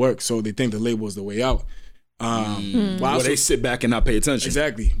put in the work, so they think the label is the way out. Well, they sit back and not pay attention.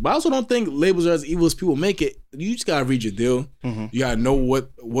 Exactly. But I also don't think labels are as evil as people make it. You just gotta read your deal. You gotta know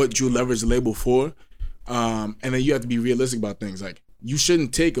what you leverage the label for. And then you have to be realistic about things. Like you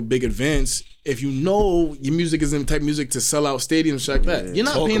shouldn't take a big advance if you know your music isn't the type of music to sell out stadiums and shit like that. You're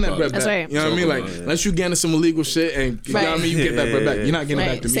not paying that bread back. That's right. You know what I mean? Like unless you get into some illegal shit and you know what I mean, you get that bread back. You're not getting it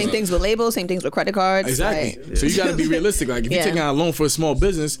back to music. Same things with labels, same things with credit cards. Exactly. Right. So you gotta be realistic. Like if you're taking out a loan for a small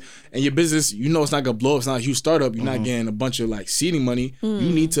business and your business, you know it's not gonna blow up, it's not a huge startup, you're not getting a bunch of like seeding money, you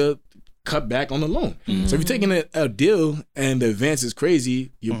need to cut back on the loan. So if you're taking a deal and the advance is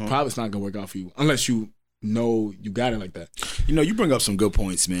crazy, you're probably it's not gonna work out for you unless you know you got it like that. You know, you bring up some good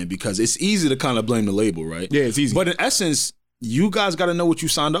points, man, because it's easy to kind of blame the label, right? Yeah, it's easy. But in essence, you guys got to know what you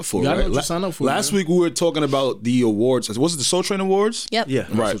signed up for, you right? Know what you signed up for. Last week we were talking about the awards. Was it the Soul Train Awards? Yep. Yeah.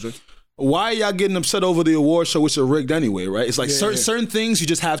 Right. Why are y'all getting upset over the award show, which are rigged anyway, right? It's like certain things you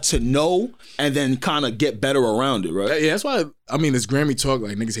just have to know and then kind of get better around it, right? Yeah, that's why, I mean, this Grammy talk,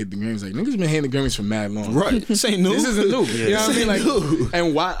 like, niggas hate the Grammys. Like, niggas been hating the Grammys for mad long. Right. This ain't new. This isn't new. You know what I mean? Like,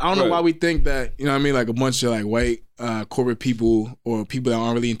 and why, I don't know why we think that, you know what I mean, like a bunch of, like, white corporate people or people that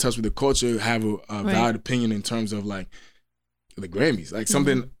aren't really in touch with the culture have a valid opinion in terms of, like, the Grammys. Like,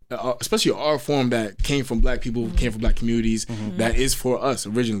 something... especially an art form that came from black people, came from black communities, that is for us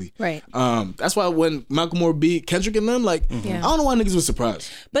originally. Right. That's why when Malcolm Moore beat Kendrick and them, like, I don't know why niggas was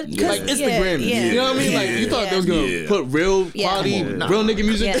surprised. But like, it's the Grammys. You know what I mean? Like, you thought they was gonna put real quality, real nigga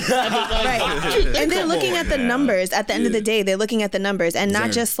music. Right. And they're looking at the numbers. At the end of the day, they're looking at the numbers, and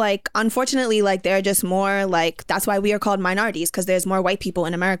not just like, unfortunately, like there are just more like, that's why we are called minorities, because there's more white people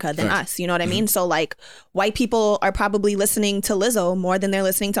in America than us. You know what I mean? So like, white people are probably listening to Lizzo more than they're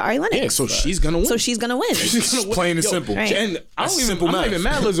listening to Ari Lennox. Yeah, so she's gonna win. She's plain and simple. Right. And I'm not even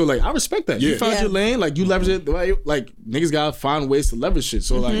mad Lizzo. Like, I respect that. You found your lane. Like, you leverage it. Like, niggas gotta find ways to leverage shit.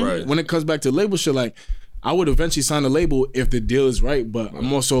 So like, when it comes back to label shit, like, I would eventually sign a label if the deal is right, but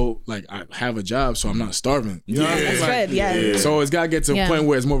I'm also like, I have a job, so I'm not starving. You know what I mean? That's like, good. Yeah. So it's gotta get to a point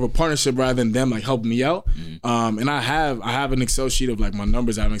where it's more of a partnership rather than them like helping me out. And I have an Excel sheet of like my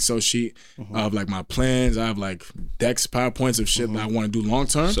numbers. I have an Excel sheet of like my plans. I have like decks, PowerPoints of shit that I want to do long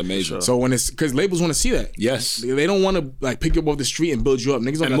term. It's amazing. So when it's because labels want to see that. Yes. They don't want to like pick you up off the street and build you up.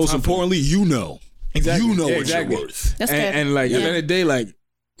 Niggas don't And got most time for importantly, you know. Exactly. You know Yeah, what exactly. you're worth. That's good. And like at the end of the day,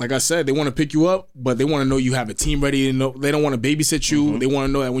 like I said, they want to pick you up, but they want to know you have a team ready to know. They don't want to babysit you. They want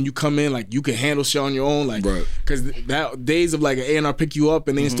to know that when you come in, like you can handle shit on your own. Like, because that days of like an A&R pick you up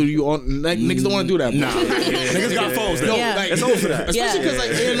and they studio you on, like, niggas don't want to do that. Nah, niggas got phones. No, Yeah. like, It's over that. especially because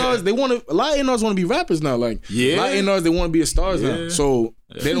like A&Rs, they want to. A lot of A&Rs want to be rappers now. Like, a lot of A&Rs, they want to be stars now. So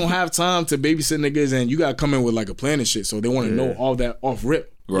they don't have time to babysit niggas, and you gotta come in with like a plan and shit. So they want to know all that off rip.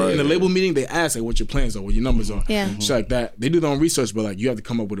 Right. In the label meeting, they ask like what your plans are, what your numbers are, shit like that. They do their own research, but like you have to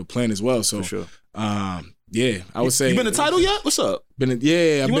come up with a plan as well. So, For sure. Yeah, I would say. You been to Title yet? What's up? I've been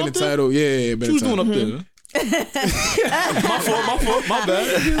to Title. Yeah, been What you to doing Title. up there? My fault. My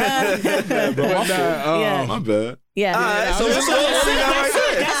bad. My bad. Yeah. So what's up?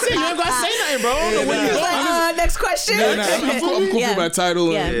 That's it. You ain't gotta say nothing, bro. I don't know where you going. Next question. I'm cool Yeah. with my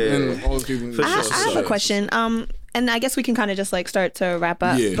Title Yeah. and all those people. For I sure. have a question. And I guess we can kind of just like start to wrap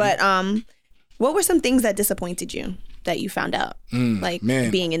up. Yeah. But what were some things that disappointed you that you found out, like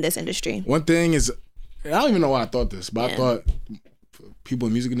being in this industry? One thing is, I don't even know why I thought this, but I thought people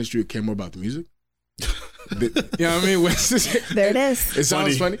in the music industry would care more about the music. You know what I mean? There it is. It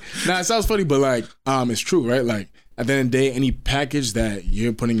sounds funny. Nah, it sounds funny, but like, it's true, right? Like, at the end of the day, any package that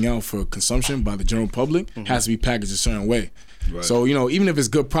you're putting out for consumption by the general public has to be packaged a certain way. Right. So, you know, even if it's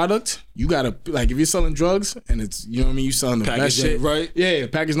good product, you gotta, like, if you're selling drugs and it's, you know what I mean, you selling the best shit. Right? Yeah,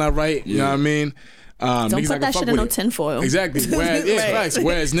 package not right, you know what I mean? Don't niggas put that can fuck shit in with no it. tinfoil. Exactly. Whereas, yeah, Right. facts.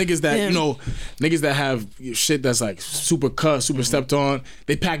 Whereas niggas that, Yeah. you know, niggas that have shit that's like super cut, super stepped on,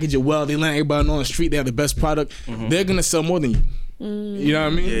 they package it well, they let everybody know on the street they have the best product, they're gonna sell more than you. You know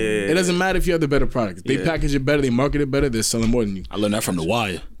what I mean? Yeah. It doesn't matter if you have the better product. If they package it better, they market it better, they're selling more than you. I learned that from The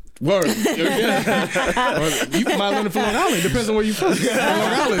Wire. Word. Yeah. Or you might learn it from Long Island. Depends on where you from.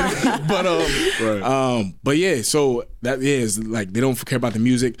 Long Island. But yeah, so that is like they don't care about the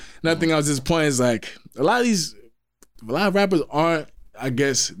music. Another thing I was disappointed is like a lot of rappers aren't, I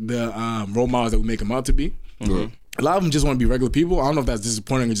guess, the role models that we make them out to be. A lot of them just want to be regular people. I don't know if that's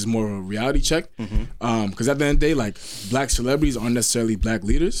disappointing or just more of a reality check. Because at the end of the day, like black celebrities aren't necessarily black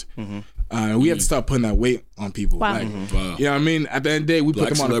leaders. We have to start putting that weight on people. Wow. Like, you know what I mean? At the end of the day, we Black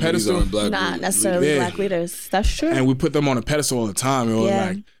put them on a celebrities pedestal. aren't black Not leaders. necessarily Yeah. black leaders. That's true. And we put them on a pedestal all the time. You know, Yeah.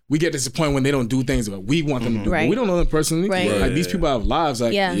 like we get disappointed when they don't do things that we want them to do. Right. But we don't know them personally. Right. Like these people have lives.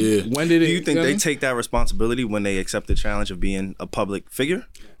 Like Yeah. when did it? Do you think know what I they mean? take that responsibility when they accept the challenge of being a public figure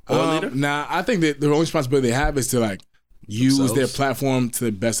or a leader? Nah, I think that the only responsibility they have is to like use Themselves. their platform to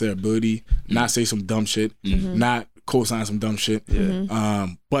the best of their ability, not say some dumb shit, not co-sign some dumb shit.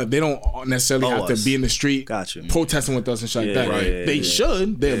 But they don't necessarily have to us. be in the street Gotcha. protesting with us and shit like Yeah, that. right. They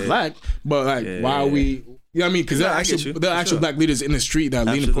should. They're black, but like, why are we? You know what I mean? Because No, I get you. there are For actual sure. black leaders in the street that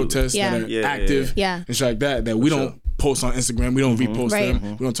lead in Absolutely. protests, Yeah. that are Yeah, active, yeah. and shit like that. That we don't post on Instagram, we don't repost Right.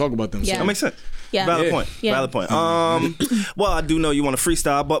 them, we don't talk about them. Yeah. So That makes sense. Yeah. Valid Yeah. point. Yeah. Valid point. Well, I do know you want to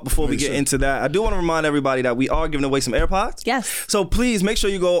freestyle, but before we get into that, I do want to remind everybody that we are giving away some AirPods. Yes. So please make sure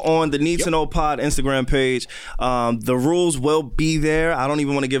you go on the Need to Know Pod Instagram page. The rules will be there. I don't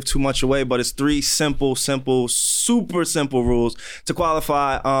even want to give too much away, but it's 3 simple, super simple rules to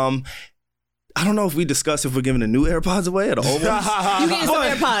qualify. I don't know if we discussed if we're giving the new AirPods away or the old ones. You getting some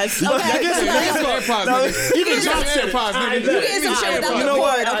AirPods. Okay. You can drop AirPods, nigga. You getting some shit without You the know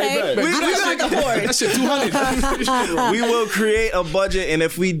cord, what? okay? We Without the cord. That shit 200. we will create a budget, and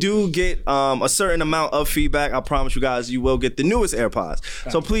if we do get a certain amount of feedback, I promise you guys, you will get the newest AirPods.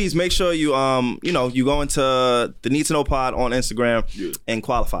 So please make sure you you go into the Need to Know Pod on Instagram and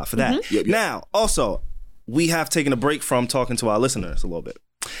qualify for that. Now, also, we have taken a break from talking to our listeners a little bit.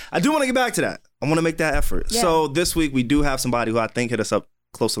 I do want to get back to that. I want to make that effort. Yeah. So this week we do have somebody who I think hit us up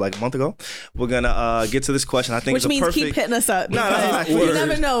close to like a month ago. We're gonna get to this question. I think Which it's a means perfect. keep hitting us up. No, because no, you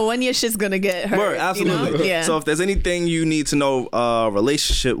never know when your shit's gonna get hurt. Word, absolutely. You know? Yeah. So if there's anything you need to know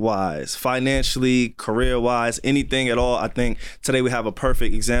relationship wise, financially, career wise, anything at all, I think today we have a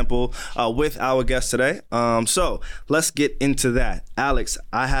perfect example with our guest today. So let's get into that. Alex,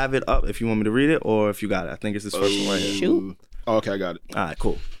 I have it up if you want me to read it or if you got it. I think it's this first one right here. Shoot. Oh, okay, I got it. All right,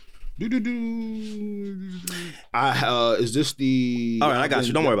 cool. Is this the? All right, I got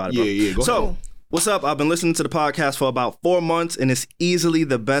you. Don't worry about it, bro. Yeah, go So, ahead. what's up? I've been listening to the podcast for about 4 months, and it's easily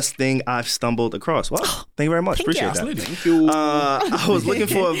the best thing I've stumbled across. Well, thank you very much. Appreciate that. Thank you. I was looking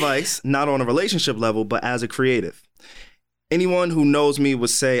for advice, not on a relationship level, but as a creative. Anyone who knows me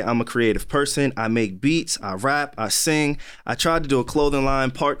would say I'm a creative person. I make beats, I rap, I sing. I tried to do a clothing line,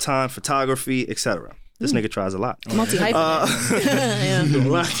 part-time photography, etc. This nigga tries a lot.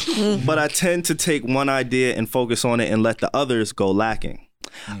 Multi-hyphenate. But I tend to take one idea and focus on it and let the others go lacking.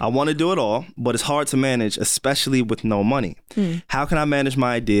 I want to do it all, but it's hard to manage, especially with no money. How can I manage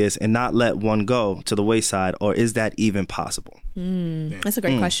my ideas and not let one go to the wayside, or is that even possible? That's a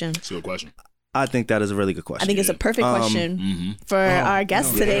great question. That's a good question. I think that is a really good question. I think it's a perfect question for our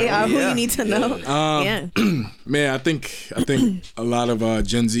guest today. Who you need to know. Yeah. Man, I think a lot of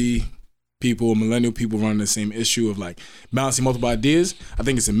Gen Z people, millennial people run the same issue of like balancing multiple ideas. I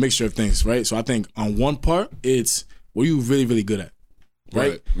think it's a mixture of things, right? So I think on one part, it's what are you really, really good at?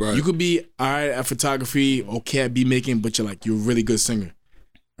 Right? Right. You could be all right at photography, okay at beat making, but you're a really good singer.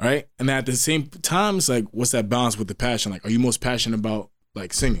 Right? And at the same time, it's like, what's that balance with the passion? Like, are you most passionate about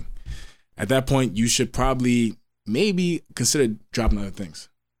like singing? At that point, you should probably maybe consider dropping other things.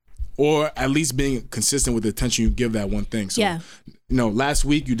 Or at least being consistent with the attention you give that one thing. So, last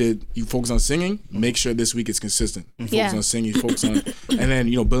week you focus on singing. Make sure this week it's consistent. You focus on singing, you focus on, and then,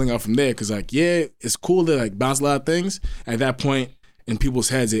 building out from there. Because, it's cool to, bounce a lot of things. At that point, in people's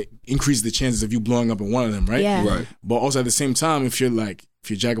heads, it increases the chances of you blowing up in one of them, right? Yeah. Right. But also at the same time, if you're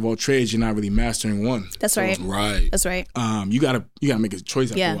jack of all trades, you're not really mastering one. That's right. Right. That's right. You gotta make a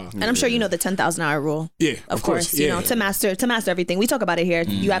choice after a Yeah. while. And I'm sure you know the 10,000 hour rule. Yeah, Of course. yeah. To master everything. We talk about it here.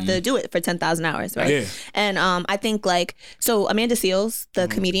 You have to do it for 10,000 hours, right? Yeah. And I think so Amanda Seales, the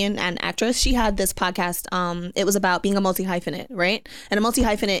comedian and actress, she had this podcast. It was about being a multi-hyphenate, right? And a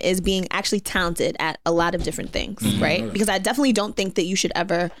multi-hyphenate is being actually talented at a lot of different things, right? Because I definitely don't think that you should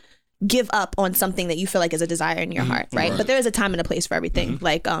ever give up on something that you feel like is a desire in your heart, right? But there is a time and a place for everything,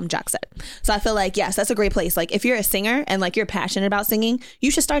 like Jack said. So I feel like, yes, that's a great place. Like if you're a singer and like you're passionate about singing, you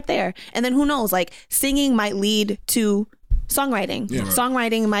should start there. And then who knows, like singing might lead to songwriting.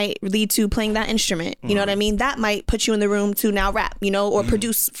 Songwriting might lead to playing that instrument. You know what I mean? That might put you in the room to now rap, you know, or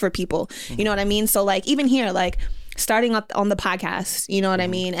produce for people. You know what I mean? So like even here, like starting up on the podcast, you know what I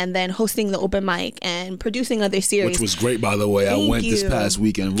mean? And then hosting the open mic and producing other series. Which was great, by the way. I went this past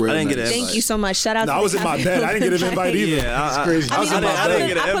weekend. Real I didn't get an nice. invite. Thank you so much. Shout out to I was in my bed. I didn't get an invite either. Yeah, crazy. I mean, I didn't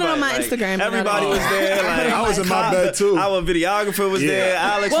get an I put it on invite. my Like, Instagram. everybody was there. Like, I was in my bed too. Our videographer was there.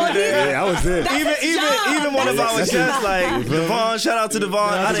 Alex was there. Yeah, I was there. Even one of our guests, like Devon. Shout out to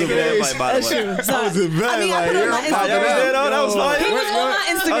Devon. I didn't get an invite, by the way. I was in bed. I mean, I put it on my Oh, that was there though. That was fire. He was on my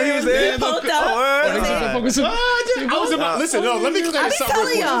Instagram. Oh, he was there? He pulled up. Oh, word? I was in my. Listen, no. Let me clear I this be up real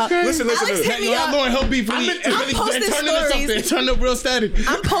telling quick. y'all. Listen. Alex hit me up. Lauren, help me, please. I'm posting stories. Turn up real static.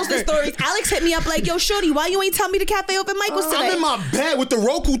 I'm posting stories. Alex hit me up like, yo, shorty, why you ain't tell me the cafe open mic was today? I'm in my bed with the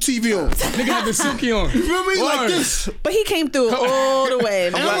Roku TV on. Nigga had the silky on. You feel me? Like Word. this. But he came through all the way.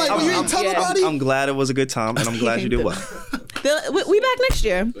 And I'm like, well, you ain't tell nobody? I'm glad it was a good time, and I'm glad you did well. We back next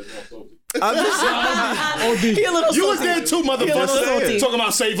year. I'm just He a little You was salty. there too, He a little motherfucker. salty. Talking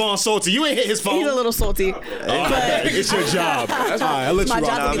about Savon Salty. You ain't hit his phone. He's a little salty. It's your job. That's all right. I'll let My you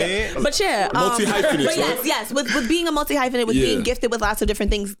job rock. to be there. But yeah, Multi-hyphenate, but yes, with being a multi-hyphenate, with being gifted with lots of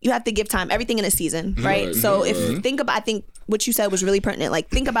different things, you have to give time. Everything in a season, right? So if you think about, I think what you said was really pertinent. Like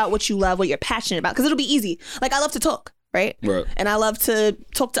think about what you love, what you're passionate about, because it'll be easy. Like I love to talk. Right? And I love to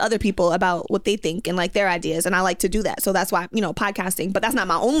talk to other people about what they think and like their ideas. And I like to do that. So that's why, you know, podcasting, but that's not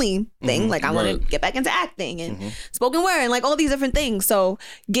my only thing. Like I want to get back into acting and spoken word and like all these different things. So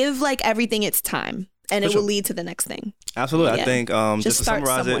give like everything its time and it will lead to the next thing. absolutely. Yeah. I think just to start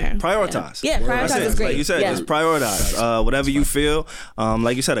summarize somewhere. it, prioritize. Yeah, prioritize That's it. is great. Like you said, Yeah. just prioritize. Whatever you feel.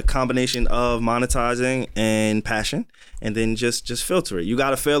 Like you said, a combination of monetizing and passion. And then just filter it. You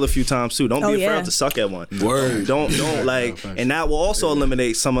got to fail a few times too. Don't be afraid to suck at one. Word. Don't like, and that will also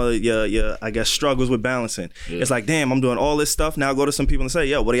eliminate some of your I guess struggles with balancing. It's like, damn, I'm doing all this stuff. Now go to some people and say,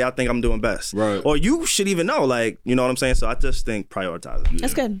 yo, what do y'all think I'm doing best? Right. Or you should even know, like, you know what I'm saying? So I just think prioritize it.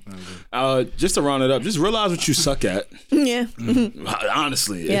 That's good. Just to round it up, just realize what you suck at. Yeah.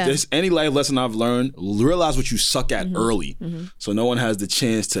 Honestly, Yeah. if there's any life lesson I've learned, realize what you suck at early, so no one has the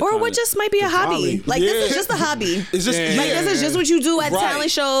chance to. Or what just might be a hobby. Like this is just a hobby. It's just Like this is just what you do at Right.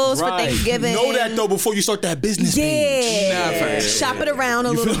 talent shows for Right. Thanksgiving. Know that though before you start that business page. Yeah. Shop it around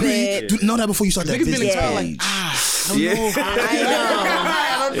a little bit. Know that before you start that business in town page. I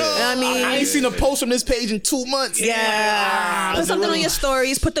know. I mean, I ain't seen a post from this page in 2 months. yeah. Put something on your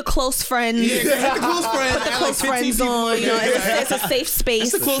stories. Put the close friends. Put the close friends. Put the close friends on. You know, it's a safe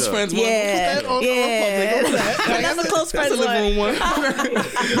space. The close friends one. Yeah. Put that on Yeah. public. That's a close friends Living one. room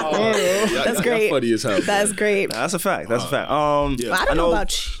one. That's great. Funny as hell. That's great. That's a fact. That's a fact. Well, I don't know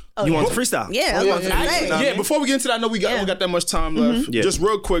about you. Oh, You yeah. want to freestyle? Yeah, I want to say. Yeah, before we get into that, I know we don't got that much time left. Yeah. Just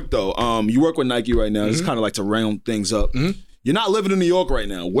real quick though, you work with Nike right now. It's kind of like to round things up. You're not living in New York right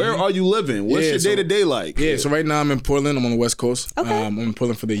now. Where are you living? What's your day to day like? Yeah, so right now I'm in Portland. I'm on the West Coast. Okay. I'm in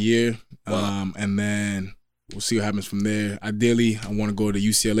Portland for the year. And then we'll see what happens from there. Ideally, I want to go to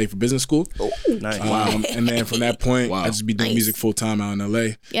UCLA for business school. Nice. And then from that point, Wow. I just be doing Nice. music full time out in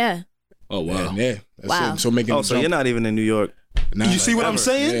LA. Yeah. Oh wow. And yeah, that's Wow. it. So making Oh, the so jump. you're not even in New York. Nah, You see what I'm ever.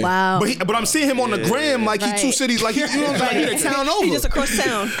 saying? Yeah. Wow. But I'm seeing him on the gram like he two Right. cities, like he, you know what I'm saying? He the town over. He just across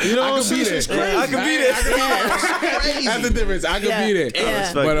town. You know what I'm could be saying? there. It's crazy. I could be there. That's the difference. I could Yeah. be there.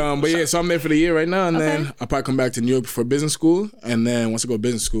 Yeah. But yeah, so I'm there for the year right now, and then I'll probably come back to New York for business school, and then once I go to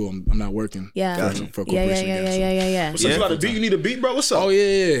business school, I'm not working. Yeah. for a Yeah, corporation yeah, again, so. yeah. So you got a beat? You need a beat, bro? What's up? Oh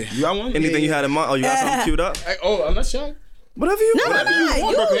yeah. You got one? Anything you had in mind? Oh, you got something queued up? Hey, oh, I'm not shy. Whatever you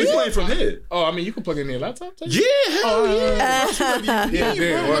want. You playing from here? Oh, I mean, you can plug it in your laptop. Yeah, hell yeah.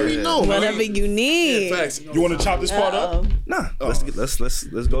 Yeah, Let me know. Whatever you need. Facts. You want to chop this part up? Nah, let's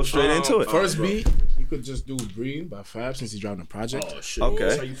go straight into it. First beat, you could just do "Breathe" by Fab since he's driving a project. Oh shit.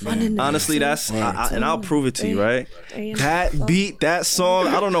 Okay. One Honestly, that's and I'll prove it to you, right? Three, That beat, that song,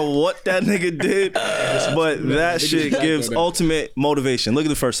 I don't know what that nigga did, but that shit gives ultimate motivation. Look at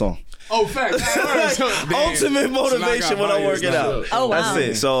the first song. Oh, facts. Ultimate motivation when I'm working out. Oh, wow. That's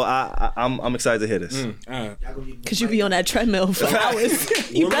it. So I'm excited to hear this. Cause you be on that treadmill for hours.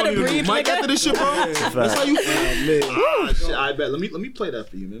 You better breathe, Mike after nigga. this shit, bro. That's how you feel. Man. Shit, I bet. Let me play that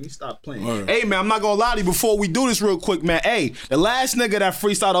for you, man. Let me stop playing. Hey, man, I'm not gonna lie to you. Before we do this real quick, man. Hey, the last nigga that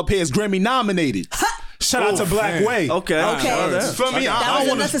freestyled up here is Grammy nominated. Shout out to Black Way. Okay. Okay. Feel me? That I was don't a want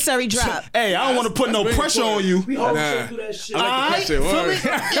to. necessary drop. Hey, I don't want to put no pressure on you. Nah. I like the pressure. Feel Word. me?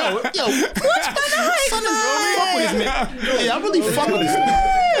 Yo, what kind of hype? Fuck with this, man. Yeah, I really fuck with this. I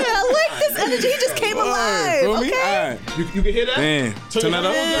like this energy. He just came alive. Feel me? Okay. All right. You can hear that? Damn. Turn that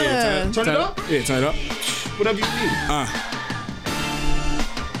up. Yeah. Turn it up? Yeah, turn it up. Whatever you need.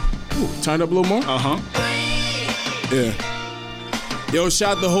 Turn it up a little more. Yeah. Yo,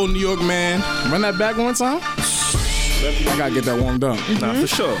 shout out the whole New York, man. Run that back one time. I gotta get that warmed up. Nah, for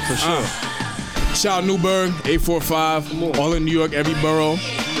sure. Shout out Newburgh, 845, all in New York, every borough.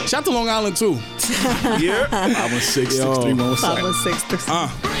 Shout out to Long Island too. Yeah. 516-631-17.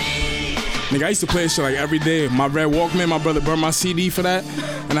 Nigga, I used to play this shit like every day. My red Walkman, my brother burned my CD for that,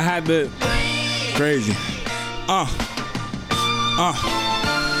 and I had the crazy.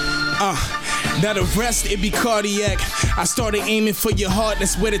 That arrest, it be cardiac. I started aiming for your heart,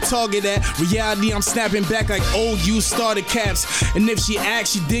 that's where the target at. Reality, I'm snapping back like old used starter caps. And if she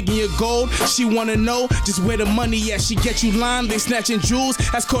asks, she digging your gold. She wanna know just where the money at. She get you lined, they snatching jewels.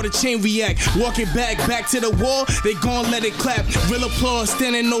 That's called a chain react. Walking back to the wall, they gon' let it clap. Real applause,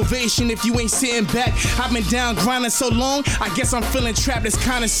 standing ovation if you ain't sitting back. I've been down grinding so long, I guess I'm feeling trapped. It's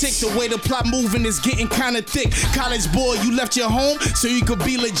kinda sick, the way the plot moving is getting kinda thick. College boy, you left your home so you could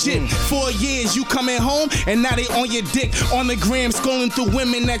be legit. 4 years, you coming home, and now they on your dick. On the gram, scrolling through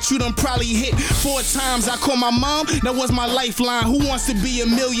women that you done probably hit 4 times. I call my mom, that was my lifeline. Who wants to be a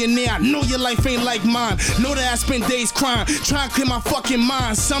millionaire? I know your life ain't like mine. Know that I spend days crying, trying to clear my fucking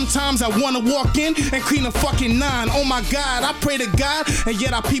mind. Sometimes I wanna walk in and clean a fucking 9. Oh my God, I pray to God, and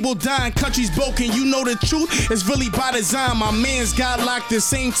yet our people dying. Country's broken, you know the truth, it's really by design. My man's got locked the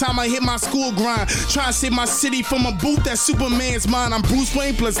same time I hit my school grind. Trying to save my city from a boot that Superman's mine. I'm Bruce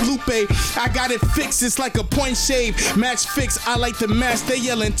Wayne plus Lupe. I got it fixed, it's like a point shave. Match fix, I like the match, they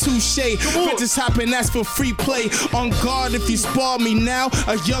yelling touche. Bitches hopping, that's for free play. On guard if you spar me now,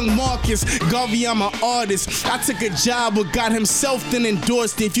 a young Marcus Garvey, I'm an artist. I took a job but God himself then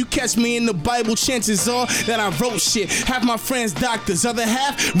endorsed it. If you catch me in the Bible, chances are that I wrote shit. Half my friends doctors, other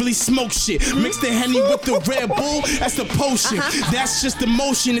half really smoke shit. Mix the Henny with the Red Bull, that's the potion. That's just the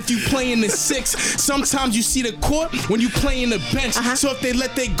motion if you play in the 6. Sometimes you see the court when you play in the bench. So if they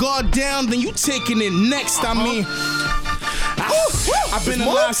let their guard down, then you taking it next. I mean, I've been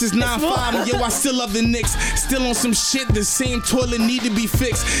alive since 9-5, and yo, I still love the Knicks. Still on some shit, the same toilet need to be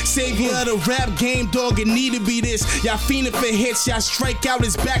fixed. Savior of the rap game, dog, it need to be this. Y'all fiending for hits, y'all strike out,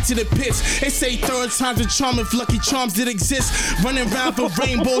 it's back to the pits. They say third time's a charm if Lucky Charms did exist. Running around for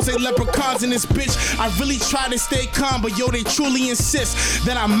rainbows, they leprechauns in this bitch. I really try to stay calm, but yo, they truly insist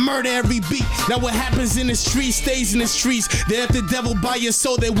that I murder every beat. Now what happens in the streets stays in the streets. They if the devil buy your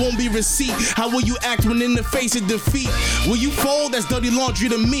soul, there won't be receipt. How will you act when in the face of defeat? Will you fold? That's dirty laundry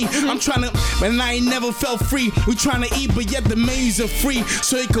to me. I'm trying to, man, I ain't never felt free. We trying to eat, but yet the menus are free.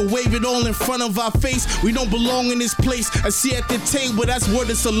 So they could wave it all in front of our face. We don't belong in this place. I see at the table, that's word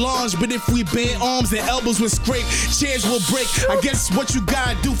of Solange. But if we bare arms and elbows will scrape, chairs will break. I guess what you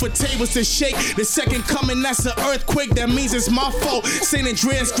gotta do for tables to shake. The second coming, that's an earthquake. That means it's my fault. St.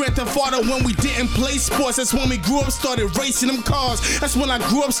 Andreas, Grand Theft Auto, when we didn't play sports. That's when we grew up, started racing them cars. That's when I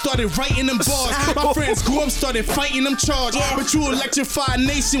grew up, started writing them bars. My friends grew up, started fighting them charge. But you electrify a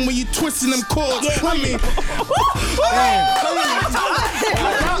nation when you twisting them chords. I mean,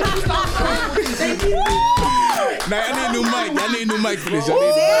 nah, I need a new mic. I need a new mic for this.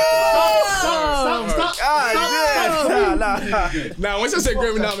 Nah, once I said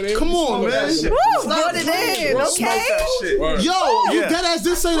Grammy nominated, come on, man. Vote it in, okay? Yo, you dead ass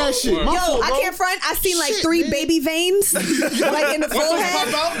did say that shit. Yo, I can't front. I seen like 3 baby veins, like in the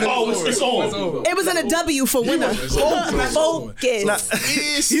forehead. Oh, it's on. It was in a W for winner. Focus.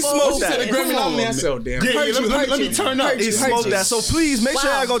 He smoked that. the Grammy nominated. I said, damn. Let me turn up. He smoked that. So please make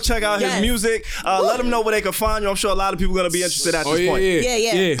sure y'all go check out his music. Let them know where they can find you. I'm sure a lot of people are gonna be interested at this point.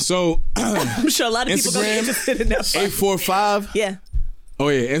 Yeah. So I'm sure a lot of people gonna be interested in that. 845. Yeah. Oh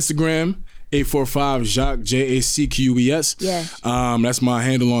yeah, Instagram 845 Jacques JACQUES. Yeah. That's my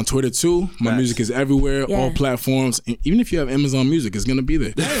handle on Twitter too. My music is everywhere, all platforms. And even if you have Amazon Music, it's gonna be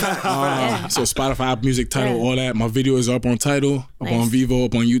there. So Spotify, Apple Music, Tidal, all that. My video is up on Tidal, up on Vivo,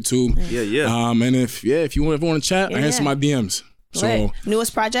 up on YouTube. And if you want to chat, I answer my DMs. So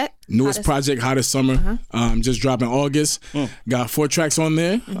newest project Hottest Summer. Just dropping August. Got 4 tracks on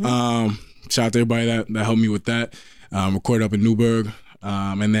there. Shout out to everybody that helped me with that. Recorded up in Newburgh.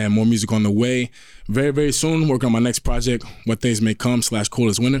 And then more music on the way. very, very soon. Working on my next project, What Things May Come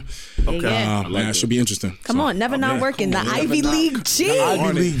 /Coolest Winter. Okay. Man, it should be interesting. Come on, never not working. The Ivy League G.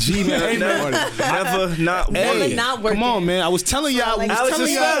 Ivy League G, man. Never not Never working. not working. Come on, man. I was telling y'all. Like, Alex and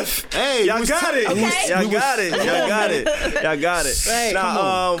Steph. Hey, Y'all got it. Okay. Y'all got it. Y'all got it. Y'all got it. Right.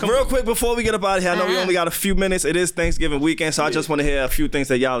 Now, real quick before we get up out of here, I know we only got a few minutes. It is Thanksgiving weekend, so I just want to hear a few things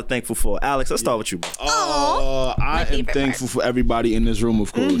that y'all are thankful for. Alex, let's start with you. I am thankful for everybody in this room,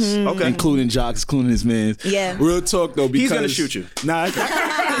 of course. Okay. Including Jocks, including his man. Yeah. Real talk, though, because... He's gonna shoot you. Nah.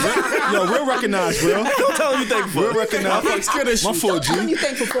 Yo, we'll recognize, bro. Don't tell him you thankful for. We'll recognize. My fault, G. You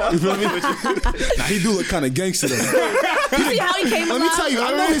thankful for? You feel me? Nah, he do look kind of gangster, though. You see how he came Let me tell you,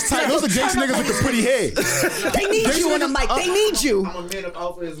 I know his type. Those are gangster niggas with the pretty hair. They need you on the mic. They need you. I'm a man of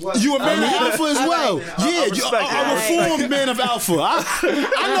alpha as well. You a man of alpha as well. Yeah, you respect a reformed man of alpha.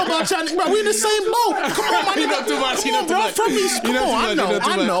 I know about y'all, bro. We in the same boat. Come on, my nigga. Come on, bro. From these. Come on,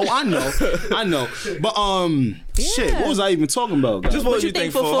 I know. But shit. What was I even talking about, guys? Just what you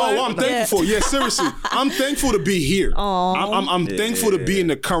thankful for. Oh, I'm thankful for. Yeah, seriously. I'm thankful to be here. I'm thankful to be in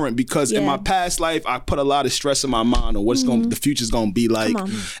the current because in my past life I put a lot of stress in my mind on what's the future's gonna be like.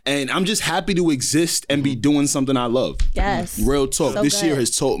 And I'm just happy to exist and be doing something I love. Yes. Real talk. So this good. year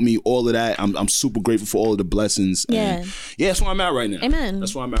has taught me all of that. I'm super grateful for all of the blessings. And yeah, that's where I'm at right now. Amen.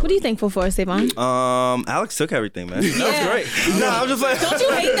 That's where I'm at. What are you thankful for, Savon? Alex took everything, man. That was great. Nah, I'm just like, Don't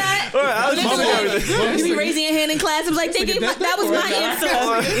you hate that? All right, Alex took everything. You be raising your hand in class. I'm like, that was my answer.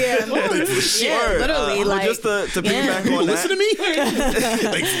 Yeah, literally. Well, Like, just to piggyback on that. Listen to me.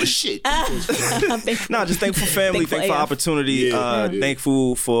 Thankful for shit. No, just thankful for family, Thankful thankful for AF. opportunity,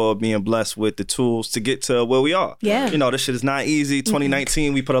 thankful for being blessed with the tools to get to where we are. Yeah. You know, this shit is not easy.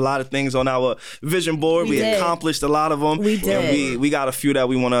 2019, we put a lot of things on our vision board. We did. accomplished a lot of them. We did. And we got a few that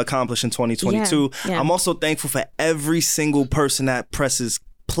we want to accomplish in 2022. Yeah. I'm also thankful for every single person that presses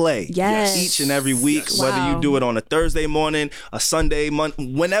play Yes. each and every week, whether Wow. you do it on a Thursday morning, a Sunday,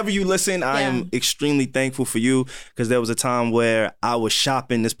 whenever you listen. I am extremely thankful for you because there was a time where I was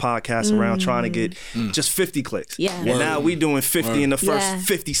shopping this podcast around trying to get just 50 clicks. Yeah. And now we doing 50 in the first Yeah.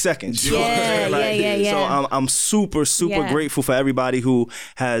 50 seconds. You know what I'm Yeah, saying? Like, yeah. So I'm super Yeah. grateful for everybody who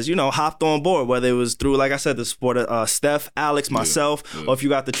has, hopped on board, whether it was through, like I said, the support of Steph, Alex, myself, or if you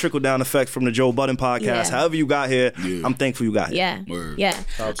got the trickle down effect from the Joe Budden podcast. Yeah. However you got here, I'm thankful you got here. Yeah. Word. Yeah.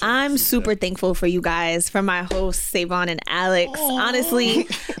 I'm super thankful for you guys, for my hosts, Savon and Alex. Honestly,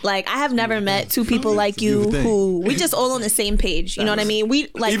 like I have never met two people like you who we just all on the same page. You know what I mean?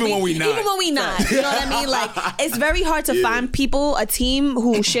 Even when we not. You know what I mean? Like it's very hard to find people, a team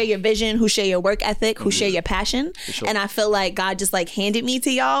who share your vision, who share your work ethic, who share your passion. And I feel like God just like handed me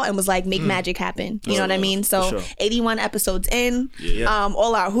to y'all and was like, make magic happen. You know what I mean? So sure. 81 episodes in,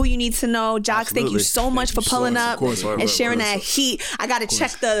 all our Who You Need to Know. Jocks, thank you so much for pulling up and sharing that heat. I gotta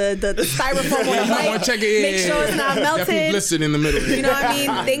check the styrofoam on the mic. Check it. Make sure it's not Definitely melted. blistered in the middle. You know what I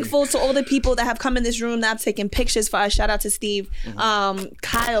mean? Thankful to all the people that have come in this room that have taken pictures for us. Shout out to Steve.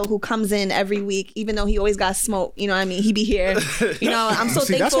 Kyle, who comes in every week, even though he always got smoke. You know what I mean? He be here. You know, I'm so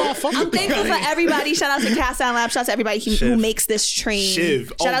thankful. I'm thankful for everybody. Shout out to Cast Sound Lab. Shout out to everybody who makes this train.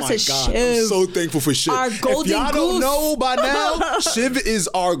 Shiv. Shout out my to God. Shiv. I'm so thankful for Shiv. Our golden if y'all don't goose. know by now, Shiv is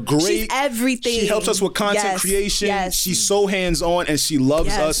our great. She's everything. She helps us with content creation. Yes. She's so hands-on and she loves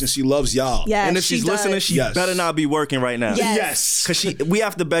us and she loves y'all. Yes, And if she's listening, she better not be working right now. Yes. Because we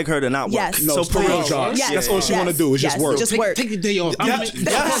have to beg her to not work. Yes. No, So for real, please. Josh. Yes. That's all she want to do is just work. Just work. Take the day off.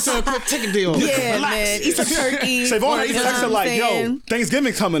 Take a day off. Yeah, man. Eat some turkey. Savon, I used to text her like, yo,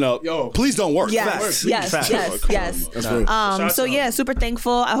 Thanksgiving coming up. Yo. Please don't work. Yes, Facts. yes. That's real. So yeah, super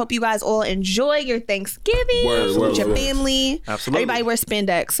thankful. I hope you guys all enjoy your Thanksgiving with your family. Absolutely. Everybody wear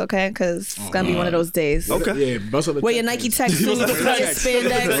spandex, okay? Because it's gonna be one of those days. Okay. Yeah, bust up the Wear your Nike Tech suits, wear your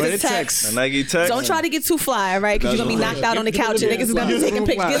spandex, the Techs. Nike Tech. Don't try to get too fly, right? Because you're gonna be knocked out on the couch and niggas is gonna be taking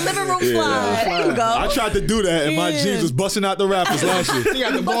pictures. Get living room fly. There you go. I tried to do that and my Yeah. jeans was busting out the rappers last year. They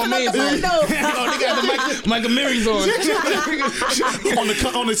got the ball man. Bust them out the window. They got the Michael Mary's on. on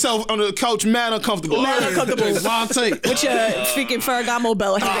the couch, mad uncomfortable. Mad uncomfortable. Wild take. With your freaking Ferragamo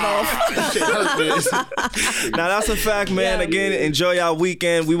belt hanging off. Shit hurt, man. Now that's a fact, man. Yeah. Again, enjoy y'all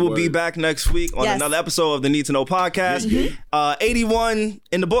weekend. We will be back next week on Yes. another episode of the Need to Know podcast. 81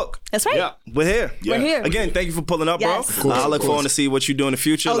 in the book. That's right. Yeah. We're here. We're here. Again, thank you for pulling up, Yes. bro. I look forward to see what you do in the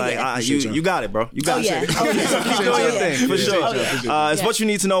future. Oh, like yeah. you got it, bro. You got Oh, it. yeah. Oh, yeah. Keep doing your thing for sure. Oh, yeah. It's what you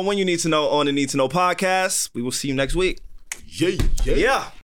need to know when you need to know on the Need to Know podcast. We will see you next week. Yeah. Yeah.